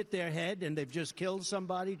 don't hit their head, and they've just killed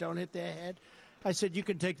somebody. Don't hit their head." I said, "You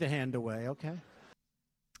can take the hand away, okay?"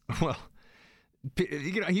 Well,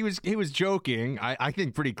 he was joking. I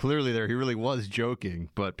think pretty clearly there he really was joking,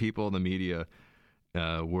 but people in the media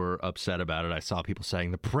were upset about it. I saw people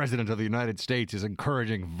saying the President of the United States is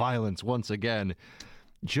encouraging violence once again.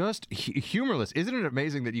 Just humorless. Isn't it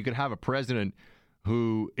amazing that you could have a president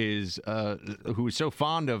who is so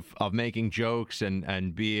fond of making jokes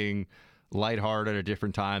and being lighthearted at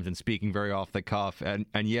different times and speaking very off the cuff, and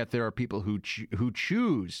yet there are people who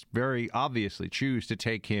very obviously choose to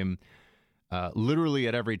take him literally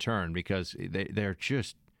at every turn because they're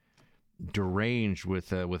just deranged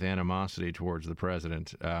with animosity towards the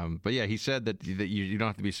president. But yeah, he said that you don't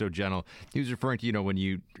have to be so gentle. He was referring to, when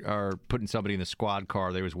you are putting somebody in the squad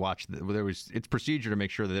car, it's procedure to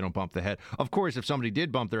make sure that they don't bump the head. Of course, if somebody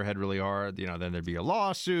did bump their head really hard, then there'd be a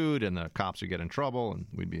lawsuit and the cops would get in trouble and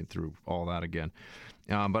we'd be through all that again.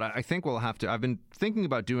 But I think we'll have to. I've been thinking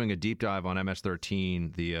about doing a deep dive on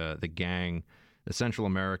MS-13, the gang, the Central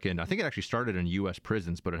American. I think it actually started in U.S.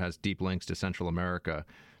 prisons, but it has deep links to Central America.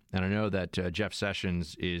 And I know that Jeff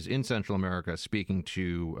Sessions is in Central America speaking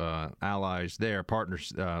to allies there,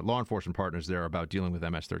 partners, law enforcement partners there about dealing with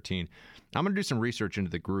MS-13. I'm going to do some research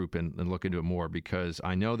into the group and look into it more because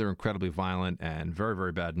I know they're incredibly violent and very,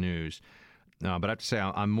 very bad news. But I have to say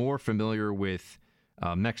I'm more familiar with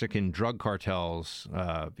Mexican drug cartels,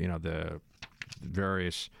 the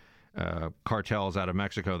various cartels out of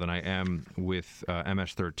Mexico than I am with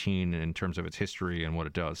MS-13 in terms of its history and what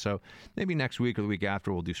it does. So maybe next week or the week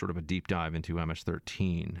after we'll do sort of a deep dive into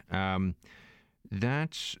MS-13.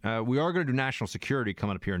 We are going to do national security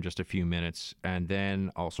coming up here in just a few minutes, and then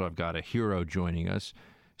also I've got a hero joining us.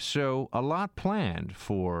 So a lot planned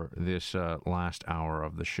for this last hour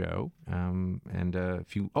of the show. By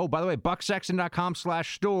the way,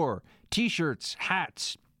 bucksexton.com/store, T-shirts,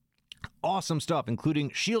 hats, awesome stuff, including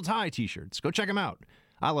Shields High T-shirts. Go check them out.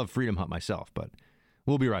 I love Freedom Hunt myself, but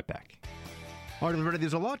we'll be right back. All right, everybody,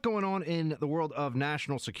 there's a lot going on in the world of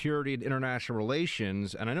national security and international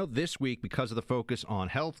relations, and I know this week, because of the focus on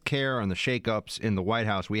health care and the shakeups in the White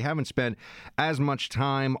House, we haven't spent as much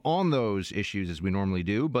time on those issues as we normally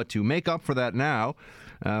do, but to make up for that now,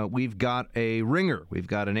 we've got a ringer. We've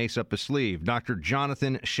got an ace up his sleeve. Dr.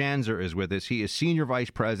 Jonathan Schanzer is with us. He is Senior Vice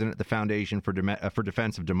President at the Foundation for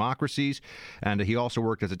Defense of Democracies, and he also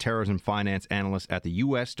worked as a terrorism finance analyst at the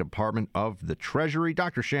U.S. Department of the Treasury.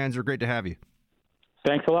 Dr. Schanzer, great to have you.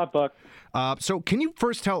 Thanks a lot, Buck. So can you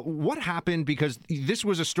first tell what happened? Because this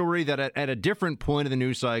was a story that at a different point of the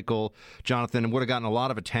news cycle, Jonathan, would have gotten a lot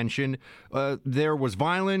of attention. There was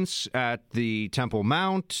violence at the Temple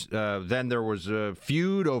Mount. Then there was a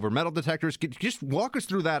feud over metal detectors. Just walk us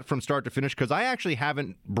through that from start to finish, because I actually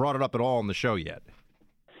haven't brought it up at all on the show yet.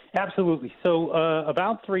 Absolutely. So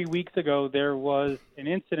about 3 weeks ago, there was an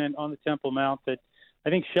incident on the Temple Mount that I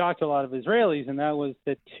think shocked a lot of Israelis, and that was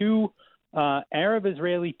that two Arab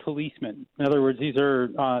Israeli policemen. In other words, these are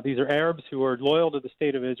Arabs who are loyal to the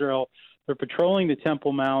state of Israel. They're patrolling the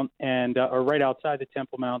Temple Mount and or right outside the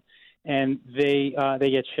Temple Mount, and they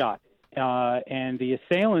get shot. And the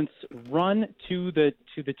assailants run to the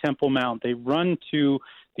Temple Mount. They run to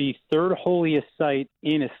the third holiest site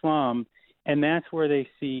in Islam, and that's where they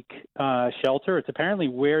seek shelter. It's apparently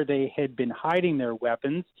where they had been hiding their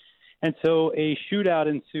weapons. And so a shootout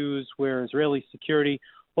ensues where Israeli security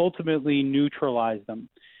ultimately neutralize them.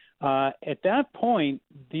 At that point,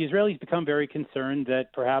 the Israelis become very concerned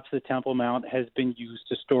that perhaps the Temple Mount has been used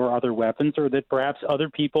to store other weapons, or that perhaps other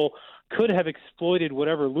people could have exploited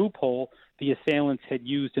whatever loophole the assailants had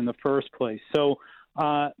used in the first place. So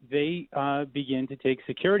they begin to take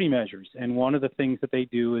security measures. And one of the things that they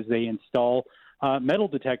do is they install metal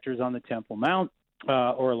detectors on the Temple Mount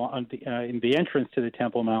in the entrance to the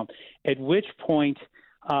Temple Mount, at which point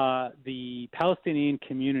the Palestinian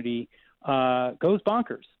community goes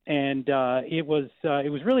bonkers, and it was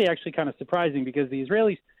really actually kind of surprising, because the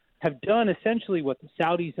Israelis have done essentially what the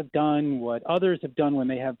Saudis have done, what others have done when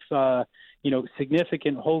they have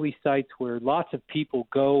significant holy sites where lots of people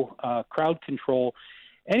go, crowd control.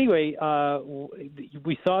 Anyway,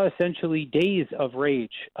 we saw essentially days of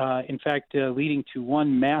rage. In fact, leading to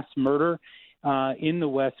one mass murder. In the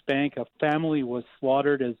West Bank, a family was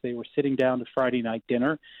slaughtered as they were sitting down to Friday night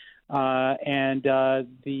dinner. And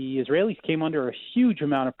the Israelis came under a huge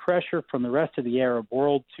amount of pressure from the rest of the Arab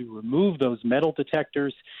world to remove those metal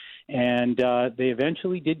detectors. And they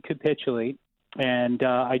eventually did capitulate. And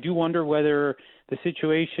I do wonder whether the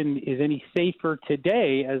situation is any safer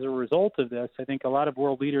today as a result of this. I think a lot of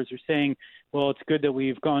world leaders are saying, well, it's good that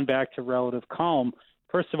we've gone back to relative calm.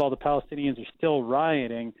 First of all, the Palestinians are still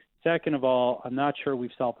rioting. Second of all, I'm not sure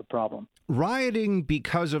we've solved the problem. Rioting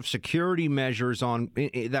because of security measures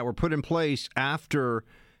that were put in place after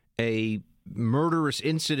a murderous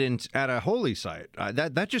incident at a holy site.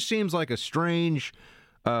 That just seems like a strange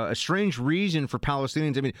reason for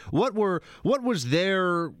Palestinians. I mean, what was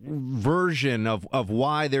their version of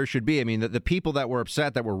why there should be? I mean, the people that were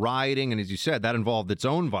upset, that were rioting, and as you said, that involved its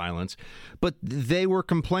own violence, but they were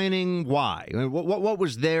complaining why? I mean, what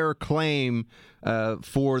was their claim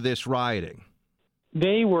for this rioting?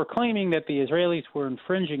 They were claiming that the Israelis were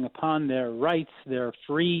infringing upon their rights, their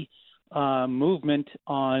free movement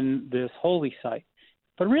on this holy site.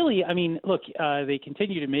 But really, I mean, look, they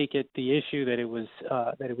continue to make it the issue that it was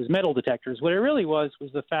metal detectors. What it really was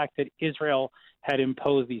the fact that Israel had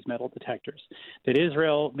imposed these metal detectors, that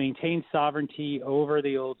Israel maintained sovereignty over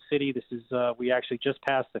the old city. This is we actually just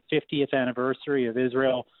passed the 50th anniversary of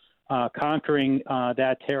Israel conquering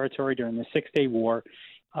that territory during the Six-Day War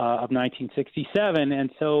of 1967, and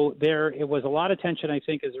so it was a lot of tension, I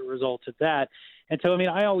think, as a result of that. And so, I mean,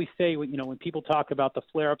 I always say, when people talk about the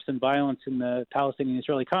flare-ups and violence in the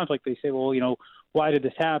Palestinian-Israeli conflict, they say, well, why did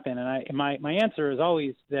this happen? And my answer is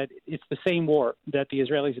always that it's the same war that the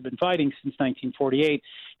Israelis have been fighting since 1948,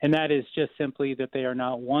 and that is just simply that they are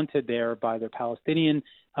not wanted there by their Palestinian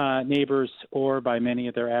neighbors or by many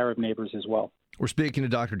of their Arab neighbors as well. We're speaking to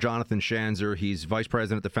Dr. Jonathan Schanzer. He's vice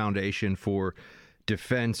president at the Foundation for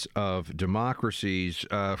Defense of Democracies.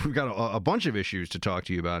 We've got a bunch of issues to talk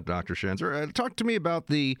to you about, Dr. Schanzer. Talk to me about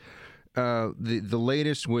the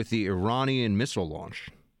latest with the Iranian missile launch.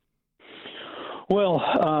 Well,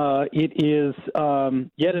 it is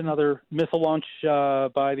yet another missile launch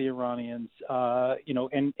by the Iranians.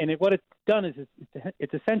 What it's done is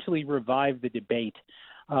it's essentially revived the debate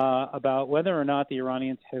about whether or not the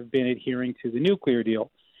Iranians have been adhering to the nuclear deal.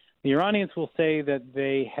 The Iranians will say that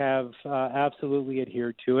they have absolutely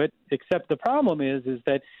adhered to it, except the problem is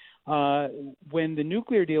that when the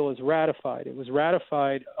nuclear deal was ratified, it was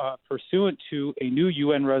ratified pursuant to a new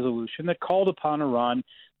UN resolution that called upon Iran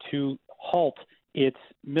to halt its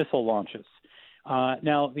missile launches.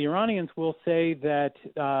 Now, the Iranians will say that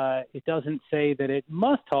it doesn't say that it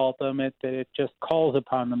must halt them, that it just calls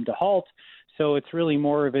upon them to halt. So it's really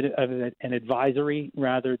more of an advisory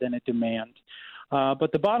rather than a demand.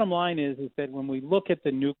 But the bottom line is that when we look at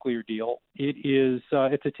the nuclear deal, it's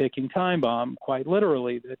a ticking time bomb, quite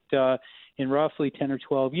literally, that in roughly 10 or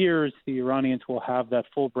 12 years, the Iranians will have that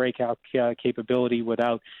full breakout capability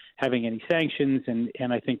without having any sanctions.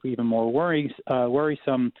 And I think even more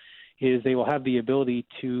worrisome is they will have the ability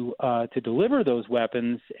to deliver those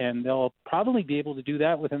weapons, and they'll probably be able to do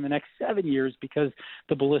that within the next 7 years because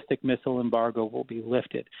the ballistic missile embargo will be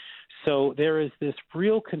lifted. So there is this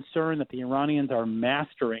real concern that the Iranians are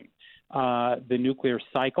mastering the nuclear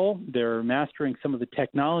cycle. They're mastering some of the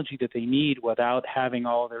technology that they need without having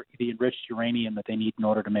all the enriched uranium that they need in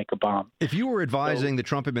order to make a bomb. If you were advising the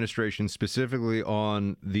Trump administration specifically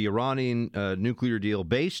on the Iranian nuclear deal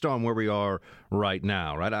based on where we are right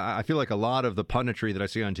now, right? I feel like a lot of the punditry that I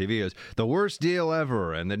see on TV is the worst deal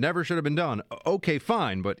ever and that never should have been done. Okay,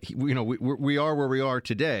 fine, but we are where we are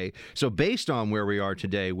today. So based on where we are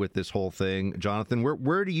today with this whole thing, Jonathan,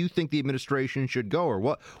 where do you think the administration should go, or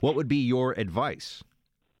what would be your advice?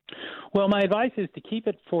 Well, my advice is to keep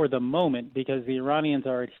it for the moment because the Iranians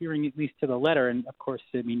are adhering at least to the letter. And, of course,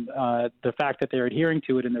 I mean, the fact that they're adhering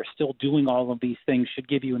to it and they're still doing all of these things should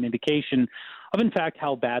give you an indication of, in fact,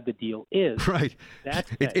 how bad the deal is. Right.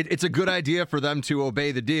 It's a good idea for them to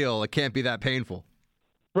obey the deal. It can't be that painful.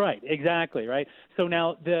 Right, exactly, right. So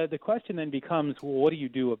now the question then becomes, well, what do you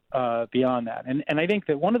do beyond that? And I think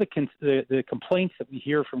that one of the complaints that we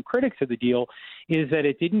hear from critics of the deal is that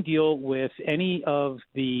it didn't deal with any of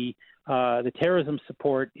the terrorism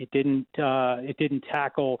support. It didn't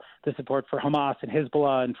tackle the support for Hamas and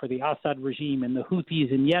Hezbollah and for the Assad regime and the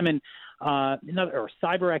Houthis in Yemen, or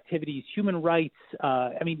cyber activities, human rights.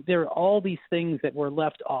 I mean, there are all these things that were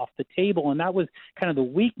left off the table, and that was kind of the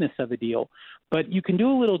weakness of the deal. But you can do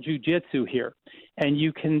a little jujitsu here, and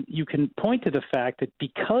you can point to the fact that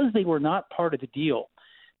because they were not part of the deal,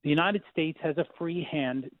 the United States has a free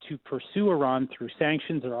hand to pursue Iran through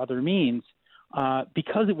sanctions or other means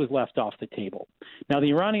because it was left off the table. Now, the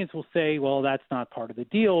Iranians will say, well, that's not part of the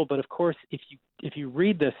deal. But, of course, if you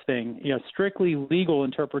read this thing, strictly legal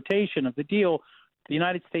interpretation of the deal, the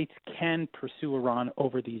United States can pursue Iran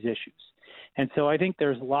over these issues. And so I think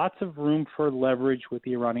there's lots of room for leverage with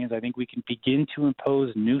the Iranians. I think we can begin to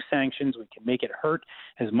impose new sanctions. We can make it hurt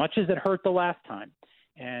as much as it hurt the last time.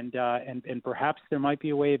 And perhaps there might be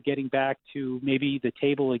a way of getting back to maybe the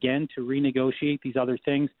table again to renegotiate these other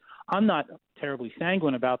things. I'm not terribly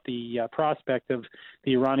sanguine about the prospect of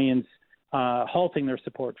the Iranians halting their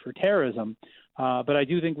support for terrorism, but I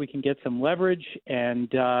do think we can get some leverage and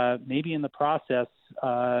maybe in the process,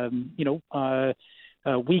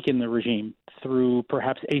 weaken the regime through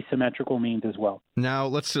perhaps asymmetrical means as well. Now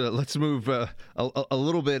let's move a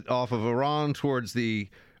little bit off of Iran towards the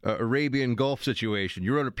Arabian Gulf situation.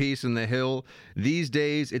 You wrote a piece in The Hill. These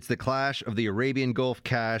days, it's the clash of the Arabian Gulf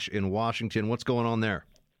cash in Washington. What's going on there?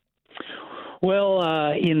 Well,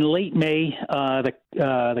 in late May,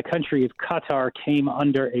 the country of Qatar came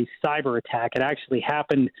under a cyber attack. It actually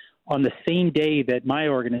happened on the same day that my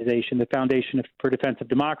organization, the Foundation for Defense of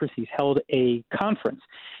Democracies, held a conference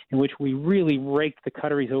in which we really raked the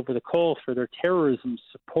Qataris over the coals for their terrorism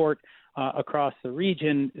support across the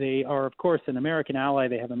region. They are, of course, an American ally.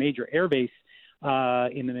 They have a major air base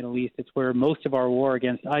in the Middle East. It's where most of our war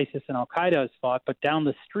against ISIS and Al-Qaeda is fought. But down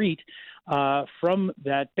the street from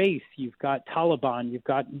that base, you've got Taliban, you've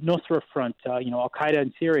got Nusra Front, Al-Qaeda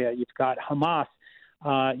in Syria, you've got Hamas,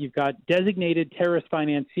 you've got designated terrorist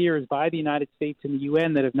financiers by the United States and the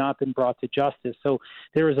UN that have not been brought to justice. So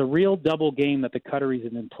there is a real double game that the Qataris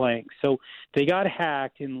have been playing. So they got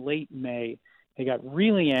hacked in late May. They got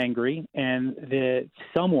really angry, and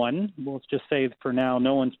someone, let's just say for now,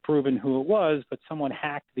 no one's proven who it was, but someone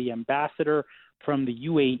hacked the ambassador from the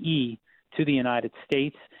UAE to the United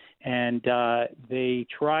States, and they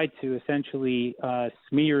tried to essentially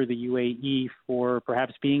smear the UAE for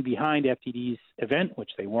perhaps being behind FTD's event,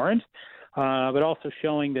 which they weren't, but also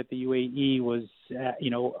showing that the UAE was,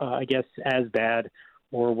 I guess, as bad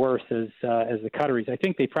or worse as the Qataris. I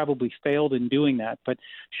think they probably failed in doing that. But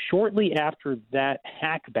shortly after that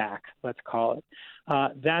hackback, let's call it,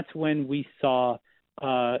 that's when we saw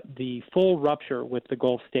the full rupture with the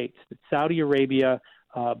Gulf states. Saudi Arabia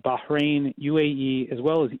Bahrain, UAE, as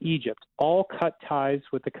well as Egypt, all cut ties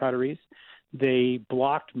with the Qataris. They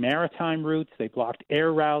blocked maritime routes. They blocked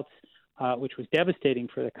air routes, which was devastating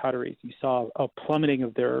for the Qataris. You saw a plummeting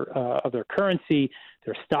of their currency.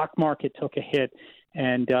 Their stock market took a hit,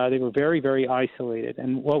 and they were very, very isolated.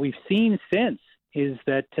 And what we've seen since is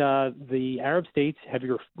that the Arab states have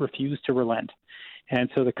refused to relent. And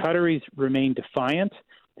so the Qataris remain defiant.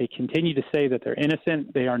 They continue to say that they're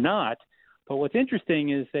innocent. They are not. But what's interesting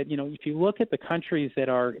is that, if you look at the countries that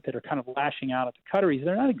are kind of lashing out at the Qataris,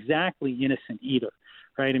 they're not exactly innocent either,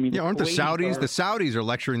 right? I mean, aren't the Saudis? The Saudis are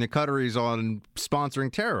lecturing the Qataris on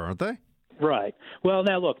sponsoring terror, aren't they? Right. Well,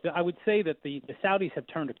 now, look, I would say that the Saudis have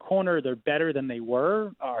turned a corner. They're better than they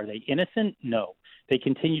were. Are they innocent? No. They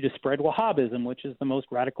continue to spread Wahhabism, which is the most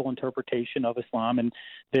radical interpretation of Islam, and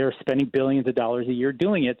they're spending billions of dollars a year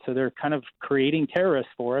doing it. So they're kind of creating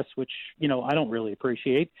terrorists for us, which, I don't really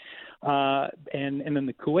appreciate. And then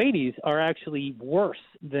the Kuwaitis are actually worse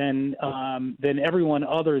than everyone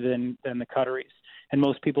other than the Qataris. And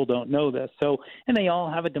most people don't know this. So, and they all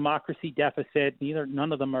have a democracy deficit.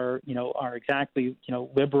 None of them are exactly,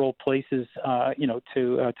 liberal places,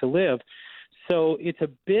 to live. So it's a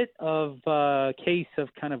bit of a case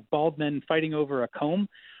of kind of bald men fighting over a comb.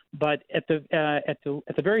 But at the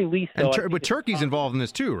very least, though, but Turkey's involved in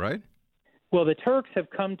this too, right? Well, the Turks have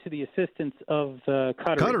come to the assistance of the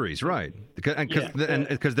Qataris. Qataris, right?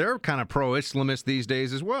 Because they're kind of pro-Islamist these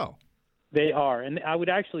days as well. They are, and I would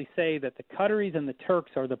actually say that the Qataris and the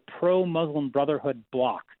Turks are the pro-Muslim Brotherhood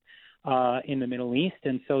bloc in the Middle East,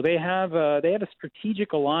 and so they have a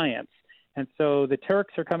strategic alliance. And so the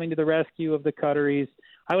Turks are coming to the rescue of the Qataris.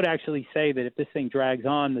 I would actually say that if this thing drags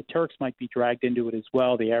on, the Turks might be dragged into it as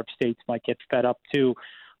well. The Arab states might get fed up too.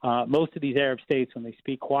 Most of these Arab states, when they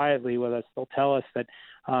speak quietly with us, they'll tell us that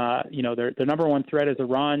their number one threat is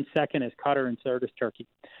Iran, second is Qatar, and third is Turkey.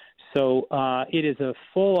 So it is a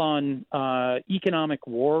full-on economic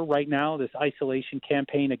war right now, this isolation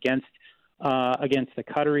campaign against the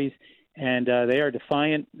Qataris, and they are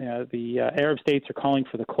defiant. The Arab states are calling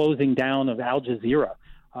for the closing down of Al Jazeera,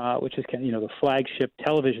 which is the flagship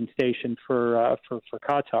television station for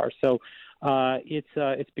Qatar. So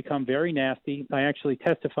it's become very nasty. I actually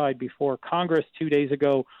testified before Congress 2 days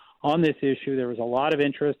ago on this issue. There was a lot of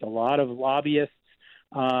interest, a lot of lobbyists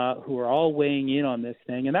who are all weighing in on this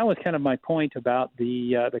thing, and that was kind of my point about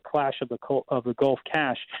the clash of the Gulf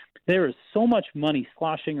cash. There is so much money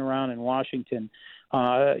sloshing around in Washington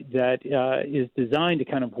that is designed to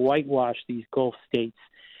kind of whitewash these Gulf states.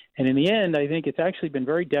 And in the end, I think it's actually been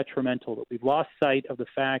very detrimental that we've lost sight of the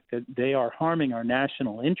fact that they are harming our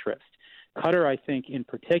national interest. Qatar, I think, in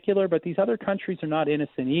particular, but these other countries are not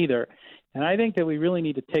innocent either. And I think that we really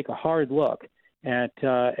need to take a hard look at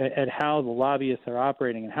how the lobbyists are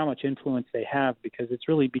operating and how much influence they have, because it's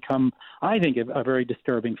really become, I think, a very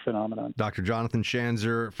disturbing phenomenon. Dr. Jonathan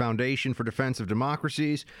Schanzer, Foundation for Defense of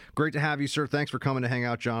Democracies. Great to have you, sir. Thanks for coming to hang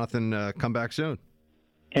out, Jonathan. Come back soon.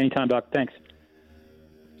 Anytime, Doc. Thanks.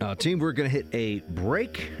 Team, we're going to hit a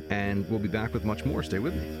break, and we'll be back with much more. Stay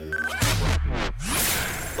with me.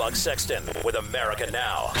 Buck Sexton with America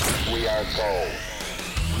Now. We are gold.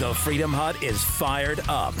 The Freedom Hut is fired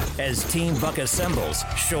up as Team Buck assembles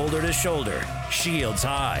shoulder to shoulder, shields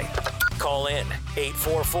high. Call in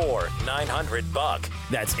 844-900-BUCK.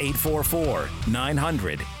 That's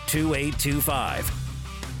 844-900-2825.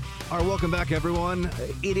 All right, welcome back, everyone.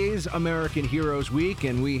 It is American Heroes Week,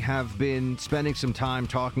 and we have been spending some time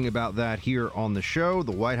talking about that here on the show.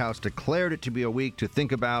 The White House declared it to be a week to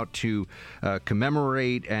think about, to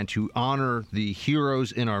commemorate, and to honor the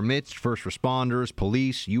heroes in our midst, first responders,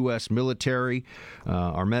 police, U.S. military,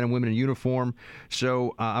 our men and women in uniform.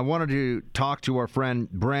 So I wanted to talk to our friend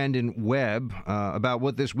Brandon Webb about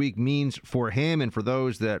what this week means for him and for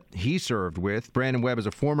those that he served with. Brandon Webb is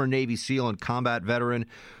a former Navy SEAL and combat veteran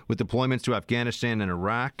with deployments to Afghanistan and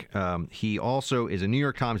Iraq. He also is a New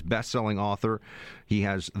York Times bestselling author. He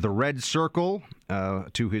has The Red Circle,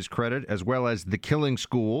 to his credit, as well as The Killing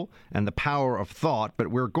School and The Power of Thought. But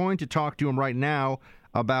we're going to talk to him right now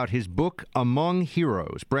about his book, Among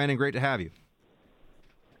Heroes. Brandon, great to have you.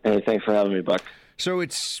 Hey, thanks for having me, Buck. So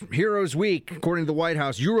it's Heroes Week, according to the White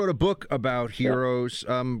House. You wrote a book about heroes.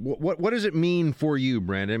 Yeah. What does it mean for you,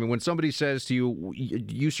 Brandon? I mean, when somebody says to you,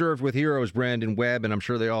 you served with heroes, Brandon Webb, and I'm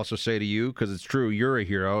sure they also say to you, because it's true, you're a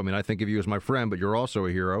hero. I mean, I think of you as my friend, but you're also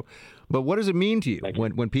a hero. But what does it mean to you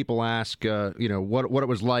when people ask, what it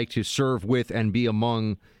was like to serve with and be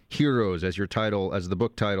among heroes, as the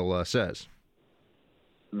book title says?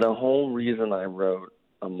 The whole reason I wrote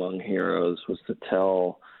Among Heroes was to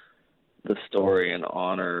tell the story and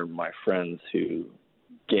honor my friends who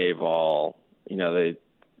gave all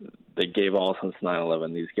they gave all since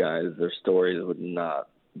 9/11. These guys, their stories would not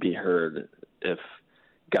be heard if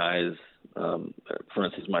guys, for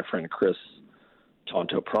instance, my friend Chris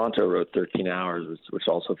Tonto Pronto wrote 13 Hours, which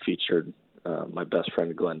also featured my best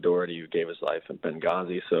friend Glenn Doherty, who gave his life in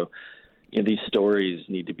Benghazi. So, these stories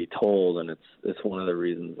need to be told, and it's one of the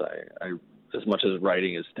reasons I as much as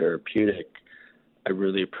writing is therapeutic, I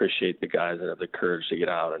really appreciate the guys that have the courage to get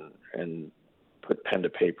out and put pen to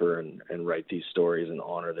paper and write these stories and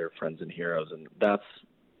honor their friends and heroes. And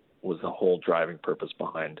was the whole driving purpose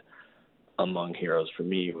behind Among Heroes for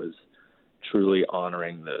me, was truly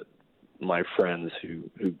honoring my friends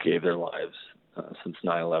who gave their lives since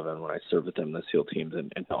 9/11 when I served with them in the SEAL teams,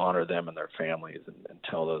 and to honor them and their families and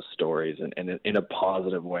tell those stories and in a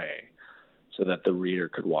positive way, so that the reader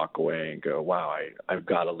could walk away and go, wow, I've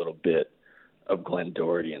got a little bit of Glenn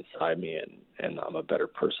Doherty inside me, and I'm a better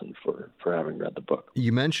person for having read the book.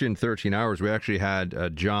 You mentioned 13 Hours. We actually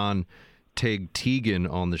had John Tig Teagan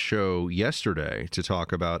on the show yesterday to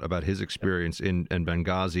talk about his experience in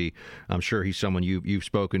Benghazi. I'm sure he's someone you've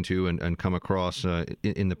spoken to and come across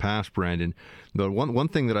in the past, Brandon. But one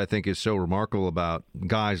thing that I think is so remarkable about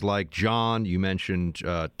guys like John, you mentioned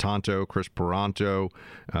Tonto, Chris Paranto,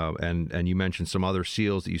 and you mentioned some other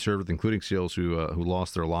SEALs that you served with, including SEALs who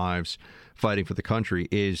lost their lives fighting for the country,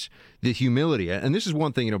 is the humility. And this is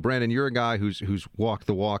one thing, Brandon, you're a guy who's walked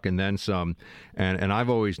the walk and then some. And I've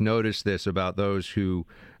always noticed this about those who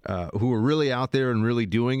are really out there and really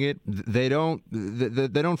doing it. They don't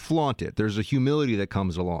flaunt it. There's a humility that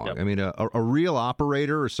comes along. Yep. I mean, a real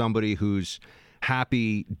operator or somebody who's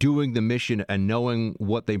happy doing the mission and knowing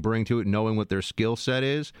what they bring to it, knowing what their skill set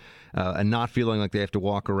is, and not feeling like they have to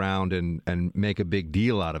walk around and make a big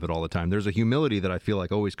deal out of it all the time. There's a humility that I feel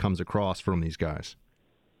like always comes across from these guys.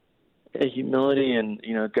 A humility, and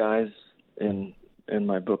guys in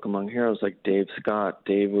my book Among Heroes, like Dave Scott.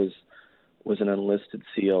 Dave was an enlisted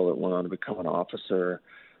SEAL that went on to become an officer,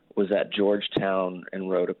 was at Georgetown and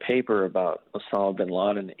wrote a paper about Osama bin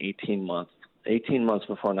Laden 18 months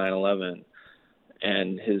before 9/11.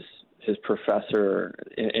 And his professor,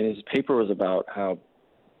 and his paper was about how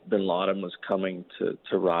bin Laden was coming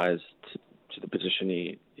to rise to the position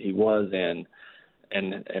he was in,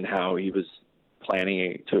 and how he was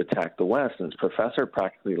planning to attack the West. And his professor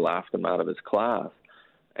practically laughed him out of his class.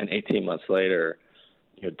 And 18 months later,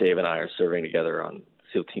 Dave and I are serving together on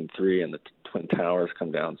SEAL Team 3, and the Twin Towers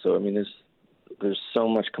come down. So, I mean, there's so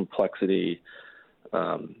much complexity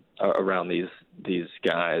around these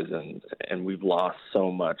guys, and we've lost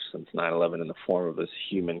so much since 9/11 in the form of this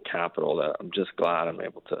human capital that I'm just glad I'm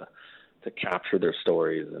able to capture their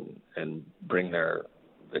stories and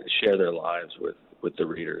share their lives with the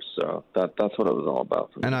readers. So that's what it was all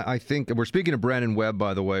about for me. And I think we're speaking to Brandon Webb,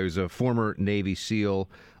 by the way, who's a former Navy SEAL,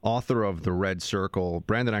 author of The Red Circle.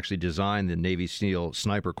 Brandon actually designed the Navy SEAL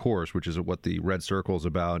Sniper Course, which is what the Red Circle is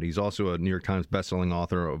about. He's also a New York Times bestselling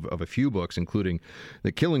author of a few books, including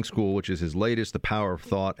The Killing School, which is his latest, The Power of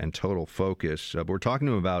Thought and Total Focus. But we're talking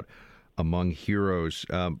to him about Among Heroes.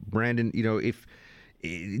 Brandon,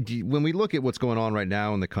 when we look at what's going on right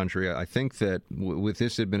now in the country, I think that with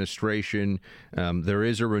this administration, there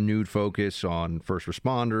is a renewed focus on first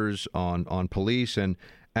responders, on police, and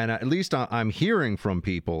at least I'm hearing from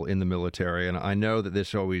people in the military, and I know that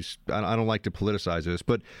this always, I don't like to politicize this,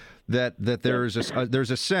 but that there's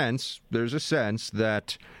a sense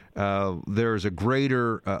that there's a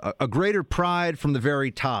greater pride from the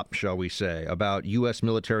very top, shall we say, about U.S.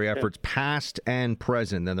 military efforts past and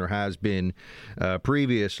present than there has been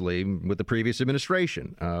previously with the previous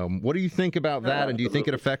administration. What do you think about that, and do you think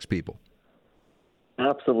it affects people?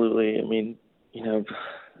 Absolutely. I mean,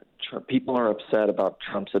 people are upset about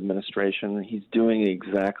Trump's administration. He's doing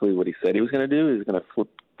exactly what he said he was going to do. He's going to flip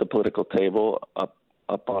the political table up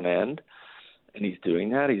on end, and he's doing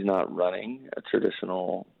that. He's not running a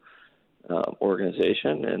traditional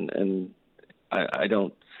organization, and I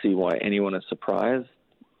don't see why anyone is surprised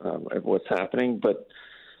at what's happening. But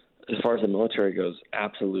as far as the military goes,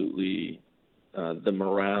 absolutely, the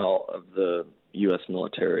morale of the U.S.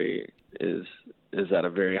 military is at a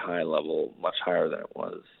very high level, much higher than it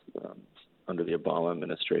was under the Obama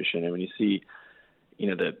administration. And when you see,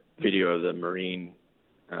 the video of the Marine,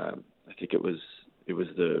 I think it was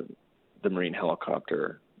the Marine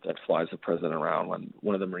helicopter that flies the president around, when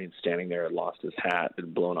one of the Marines standing there had lost his hat,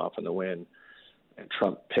 had blown off in the wind, and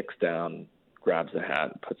Trump picks down, grabs the hat,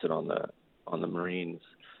 and puts it on the Marine's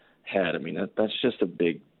head. I mean, that's just a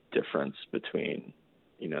big difference between,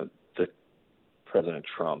 the President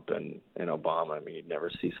Trump and Obama. I mean, you'd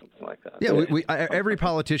never see something like that. Yeah, every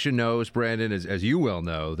politician knows, Brandon, as you well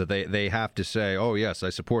know, that they have to say, "Oh yes, I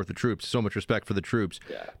support the troops." So much respect for the troops.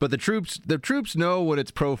 Yeah. But the troops know when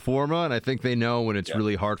it's pro forma, and I think they know when it's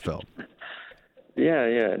really heartfelt. Yeah,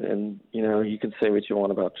 and you can say what you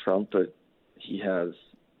want about Trump, but he has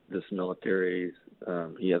this military.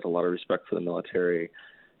 He has a lot of respect for the military,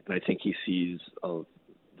 and I think he sees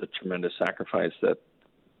the tremendous sacrifice that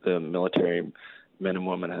the military men and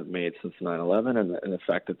women have made since 9/11, and the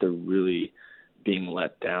fact that they're really being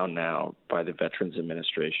let down now by the Veterans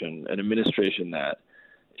Administration, an administration that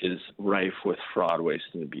is rife with fraud, waste,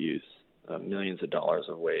 and abuse, millions of dollars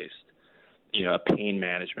of waste. A pain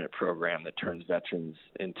management program that turns veterans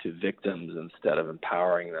into victims instead of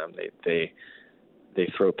empowering them. They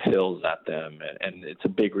throw pills at them, and it's a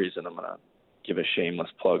big reason I'm going to give a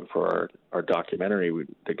shameless plug for our documentary.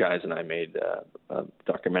 The guys and I made a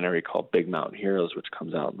documentary called Big Mountain Heroes, which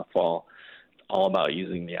comes out in the fall. It's all about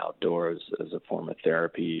using the outdoors as a form of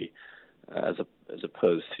therapy, as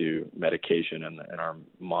opposed to medication. And our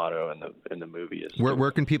motto in the movie is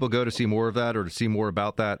where can people go to see more of that, or to see more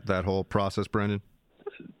about that whole process, Brendan?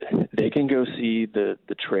 They can go see the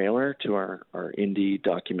trailer to our indie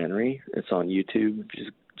documentary. It's on YouTube.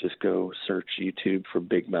 Just go search YouTube for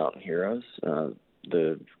Big Mountain Heroes.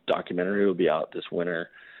 The documentary will be out this winter.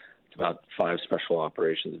 It's about 5 special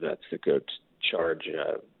operations vets that go charge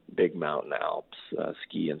big mountain Alps,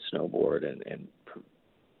 ski and snowboard, and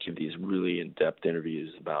give these really in-depth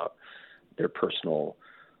interviews about their personal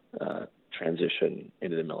transition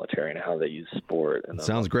into the military and how they use sport. And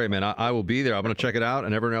sounds great, man. I will be there. I'm going to check it out,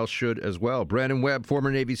 and everyone else should as well. Brandon Webb, former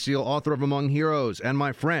Navy SEAL, author of Among Heroes, and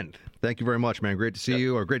my friend. Thank you very much, man. Great to see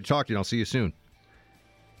you, or great to talk to you, and I'll see you soon.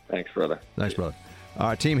 Thanks, brother. Thanks, brother. All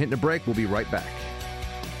right, team, hitting a break. We'll be right back.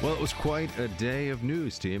 Well, it was quite a day of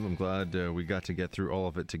news, team. I'm glad we got to get through all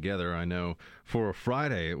of it together. I know for a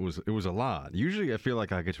Friday, it was a lot. Usually I feel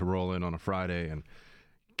like I get to roll in on a Friday and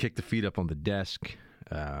kick the feet up on the desk,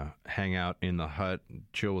 hang out in the hut,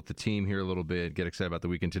 chill with the team here a little bit, get excited about the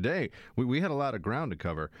weekend. Today, we had a lot of ground to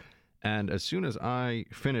cover. And as soon as I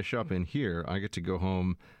finish up in here, I get to go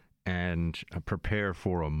home and prepare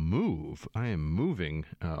for a move. I am moving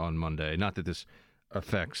on Monday. Not that this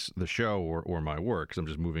affects the show or my work, because I'm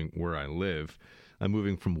just moving where I live. I'm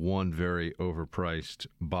moving from one very overpriced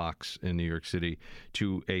box in New York City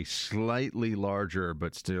to a slightly larger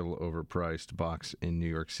but still overpriced box in New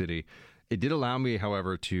York City. It did allow me,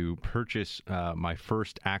 however, to purchase my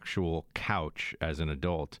first actual couch as an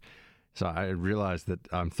adult. So I realized that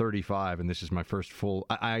I'm 35 and this is my first full.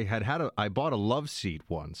 I bought a love seat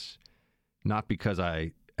once, not because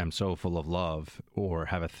I am so full of love or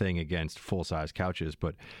have a thing against full-size couches,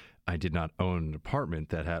 but I did not own an apartment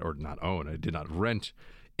that had, or not own, I did not rent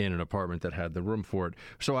in an apartment that had the room for it.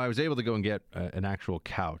 So I was able to go and get an actual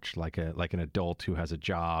couch, like an adult who has a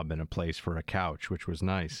job and a place for a couch, which was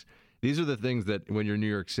nice. These are the things that, when you're in New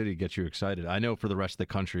York City, get you excited. I know for the rest of the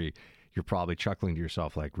country, you're probably chuckling to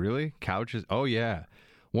yourself like, really? Couches? Oh, yeah.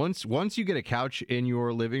 Once you get a couch in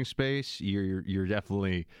your living space, you're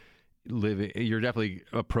definitely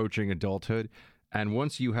approaching adulthood. And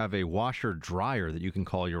once you have a washer dryer that you can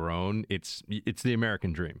call your own, it's the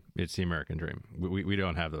American dream. It's the American dream. We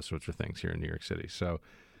don't have those sorts of things here in New York City. So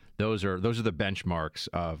those are the benchmarks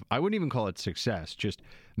of, I wouldn't even call it success, just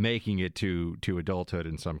making it to adulthood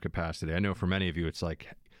in some capacity. I know for many of you, it's like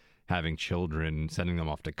having children, sending them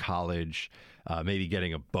off to college, maybe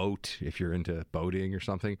getting a boat if you're into boating or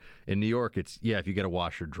something. In New York, it's, if you get a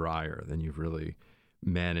washer dryer, then you've really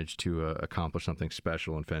managed to accomplish something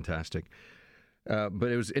special and fantastic.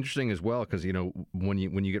 But it was interesting as well because, when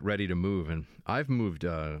you get ready to move, and I've moved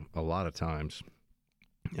a lot of times.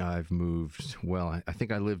 I've moved, I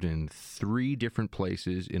think I lived in 3 different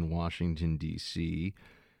places in Washington, D.C.,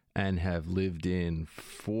 and have lived in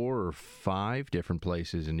 4 or 5 different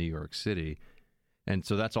places in New York City. And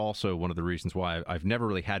so that's also one of the reasons why I've never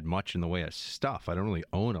really had much in the way of stuff. I don't really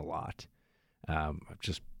own a lot. I've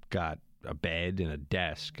just got a bed and a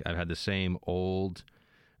desk. I've had the same old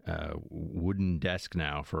wooden desk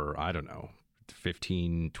now for, I don't know,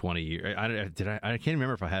 15, 20 years. I can't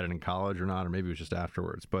remember if I had it in college or not, or maybe it was just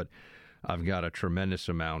afterwards. But I've got a tremendous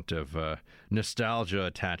amount of nostalgia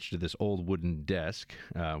attached to this old wooden desk,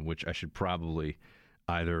 which I should probably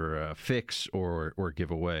either fix or give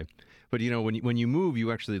away. But, when you move,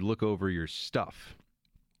 you actually look over your stuff.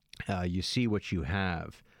 You see what you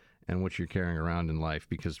have and what you're carrying around in life,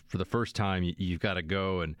 because for the first time, you've got to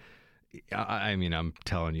go and, I'm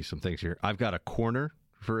telling you some things here. I've got a corner,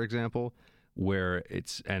 for example, where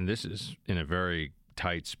and this is in a very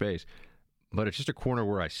tight space, but it's just a corner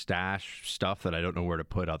where I stash stuff that I don't know where to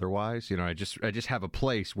put otherwise. I just have a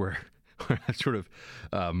place where I sort of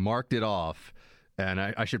marked it off, and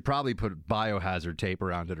I should probably put biohazard tape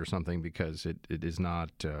around it or something, because it is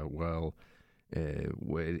not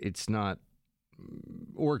it's not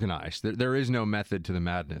organized. There is no method to the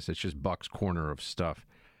madness. It's just Buck's corner of stuff.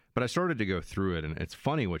 But I started to go through it, and it's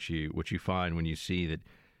funny what you find when you see that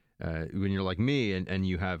when you're like me and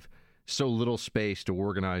you have so little space to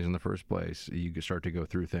organize in the first place. You start to go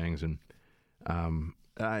through things, and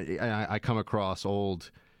I come across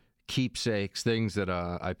old keepsakes, things that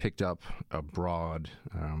I picked up abroad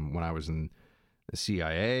when I was in the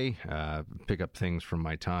CIA, pick up things from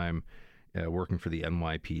my time working for the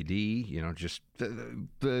NYPD, just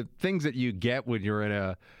the things that you get when you're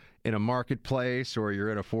in a marketplace or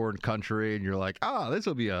you're in a foreign country and you're like, this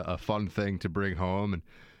will be a fun thing to bring home. And,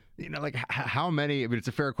 like how many, it's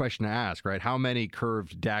a fair question to ask, right? How many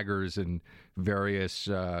curved daggers and various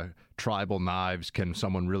tribal knives can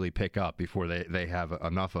someone really pick up before they have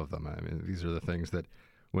enough of them? I mean, these are the things that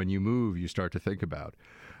when you move, you start to think about.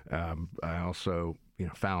 I also,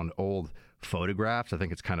 found old photographs. I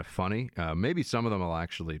think it's kind of funny. Maybe some of them I'll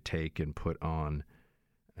actually take and put on,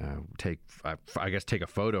 take a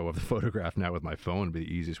photo of the photograph now with my phone would be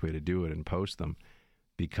the easiest way to do it and post them,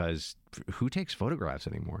 because who takes photographs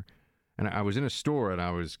anymore? And I was in a store and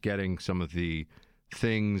I was getting some of the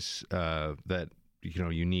things that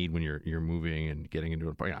you need when you're moving and getting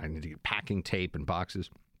into I need to get packing tape and boxes,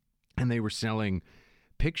 and they were selling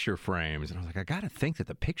picture frames, and I was like, I got to think that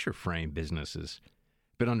the picture frame business has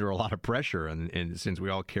been under a lot of pressure, and since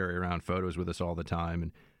we all carry around photos with us all the time,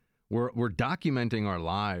 and we're documenting our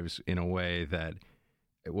lives in a way that,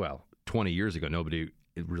 20 years ago, nobody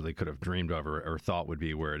really could have dreamed of or thought would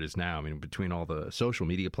be where it is now. I mean, between all the social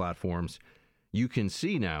media platforms, you can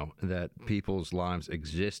see now that people's lives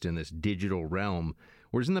exist in this digital realm.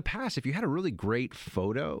 Whereas in the past, if you had a really great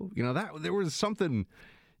photo, that there was something.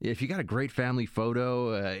 If you got a great family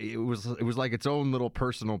photo, it was like its own little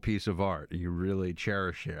personal piece of art. You really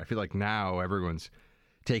cherish it. I feel like now everyone's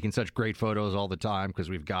taking such great photos all the time because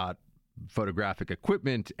we've got photographic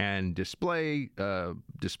equipment and display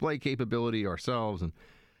capability ourselves, and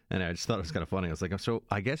I just thought it was kind of funny. I was like, so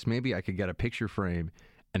I guess maybe I could get a picture frame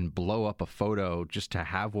and blow up a photo just to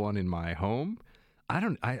have one in my home. I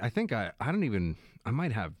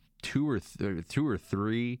might have two or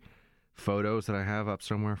three photos that I have up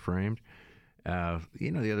somewhere framed.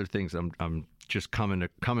 The other things I'm just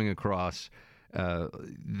coming across.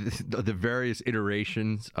 The various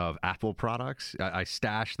iterations of Apple products. I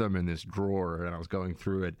stashed them in this drawer, and I was going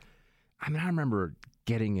through it. I mean, I remember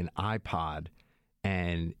getting an iPod,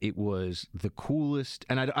 and it was the coolest.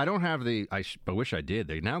 And I don't have I wish I did.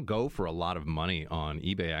 They now go for a lot of money on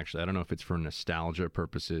eBay, actually. I don't know if it's for nostalgia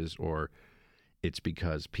purposes or it's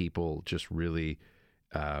because people just really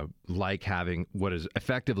like having what is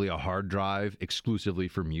effectively a hard drive exclusively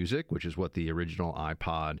for music, which is what the original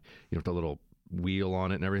iPod, with the little wheel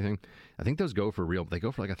on it and everything. I think those go for real. They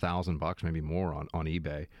go for like $1,000, maybe more on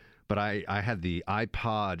eBay. But I had the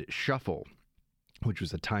iPod Shuffle, which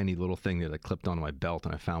was a tiny little thing that I clipped onto my belt,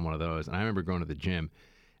 and I found one of those. And I remember going to the gym,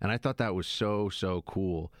 and I thought that was so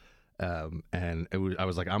cool. And I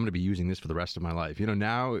was like, I'm going to be using this for the rest of my life.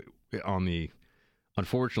 Now on the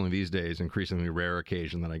unfortunately these days increasingly rare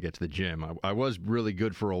occasion that I get to the gym, I was really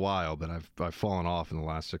good for a while, but I've fallen off in the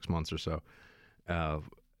last 6 months or so.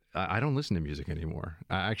 I don't listen to music anymore.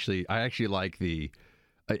 I actually like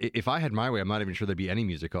if I had my way, I'm not even sure there'd be any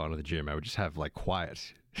music on at the gym. I would just have like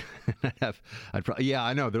quiet.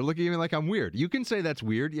 I know they're looking at me like I'm weird. You can say that's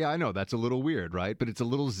weird. Yeah, I know that's a little weird, right? But it's a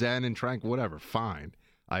little zen and tranquil, whatever. Fine.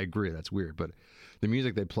 I agree. That's weird. But the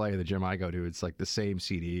music they play at the gym I go to, it's like the same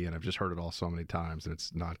CD, and I've just heard it all so many times, and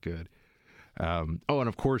it's not good. And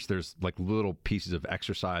of course, there's like little pieces of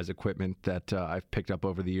exercise equipment that I've picked up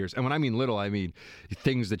over the years. And when I mean little, I mean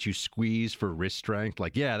things that you squeeze for wrist strength.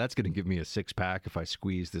 Like, that's going to give me a six-pack if I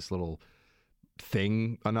squeeze this little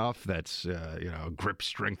thing enough. That's a grip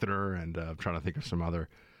strengthener, and I'm trying to think of some other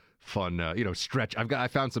fun, stretch. I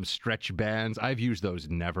found some stretch bands. I've used those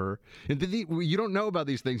never. And you don't know about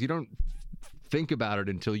these things. You don't think about it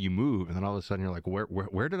until you move, and then all of a sudden you're like,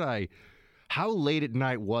 where did I? How late at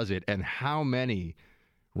night was it, and how many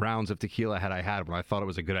rounds of tequila had I had when I thought it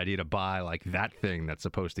was a good idea to buy like that thing that's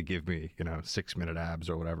supposed to give me, 6-minute abs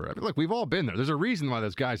or whatever? I mean, look, we've all been there. There's a reason why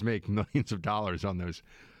those guys make millions of dollars on those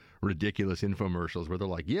ridiculous infomercials where they're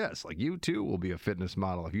like, yes, like you too will be a fitness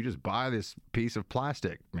model if you just buy this piece of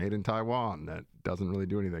plastic made in Taiwan that doesn't really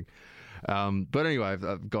do anything. But anyway,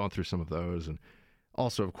 I've gone through some of those. And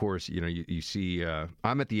also, of course, you see,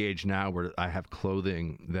 I'm at the age now where I have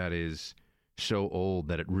clothing that is so old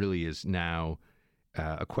that it really is now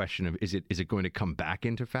a question of is it going to come back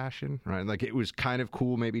into fashion, right? Like it was kind of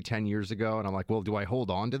cool maybe 10 years ago, and I'm like, well, do I hold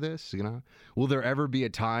on to this? You know, will there ever be a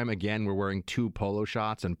time again we're wearing two polo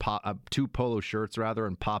shirts and popping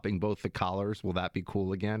both the collars? Will that be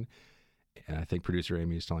cool again? And I think producer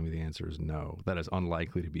Amy is telling me the answer is no. That is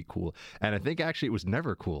unlikely to be cool. And I think actually it was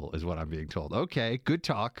never cool, is what I'm being told. Okay, good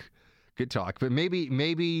talk. But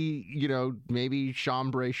maybe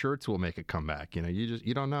chambray shirts will make a comeback. You know,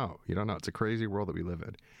 you don't know. It's a crazy world that we live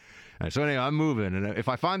in. So anyway, I'm moving, and if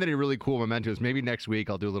I find any really cool mementos, maybe next week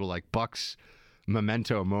I'll do a little like Buck's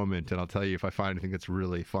memento moment, and I'll tell you if I find anything that's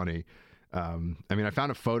really funny. I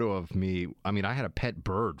found a photo of me. I had a pet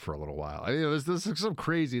bird for a little while. There's some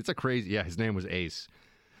crazy. Yeah, his name was Ace.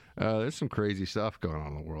 There's some crazy stuff going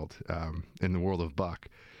on in the world of Buck.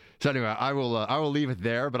 So anyway, I will leave it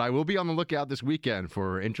there, but I will be on the lookout this weekend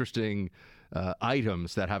for interesting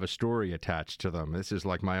items that have a story attached to them. This is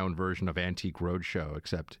like my own version of Antique Roadshow,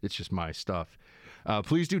 except it's just my stuff.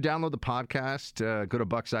 Please do download the podcast. Go to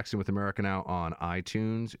Buck Sexton with America Now on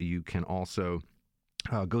iTunes. You can also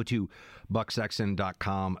go to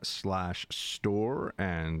bucksexton.com/store,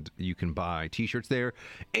 and you can buy T-shirts there,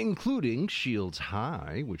 including Shields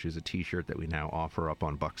High, which is a T-shirt that we now offer up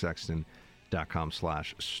on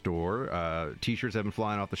bucksexton.com/store. T-shirts have been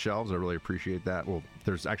flying off the shelves. I really appreciate that. Well,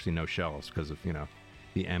 there's actually no shelves because of, the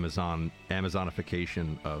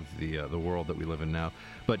Amazonification of the world that we live in now.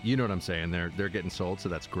 But you know what I'm saying. They're getting sold, so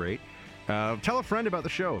that's great. Tell a friend about the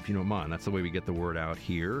show if you don't mind. That's the way we get the word out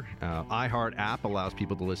here. iHeart app allows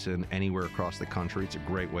people to listen anywhere across the country. It's a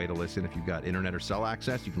great way to listen. If you've got internet or cell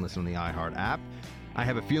access, you can listen on the iHeart app. I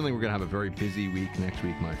have a feeling we're going to have a very busy week next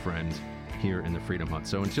week, my friends, here in the Freedom Hut.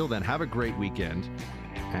 So until then, have a great weekend,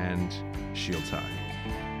 and Shields High.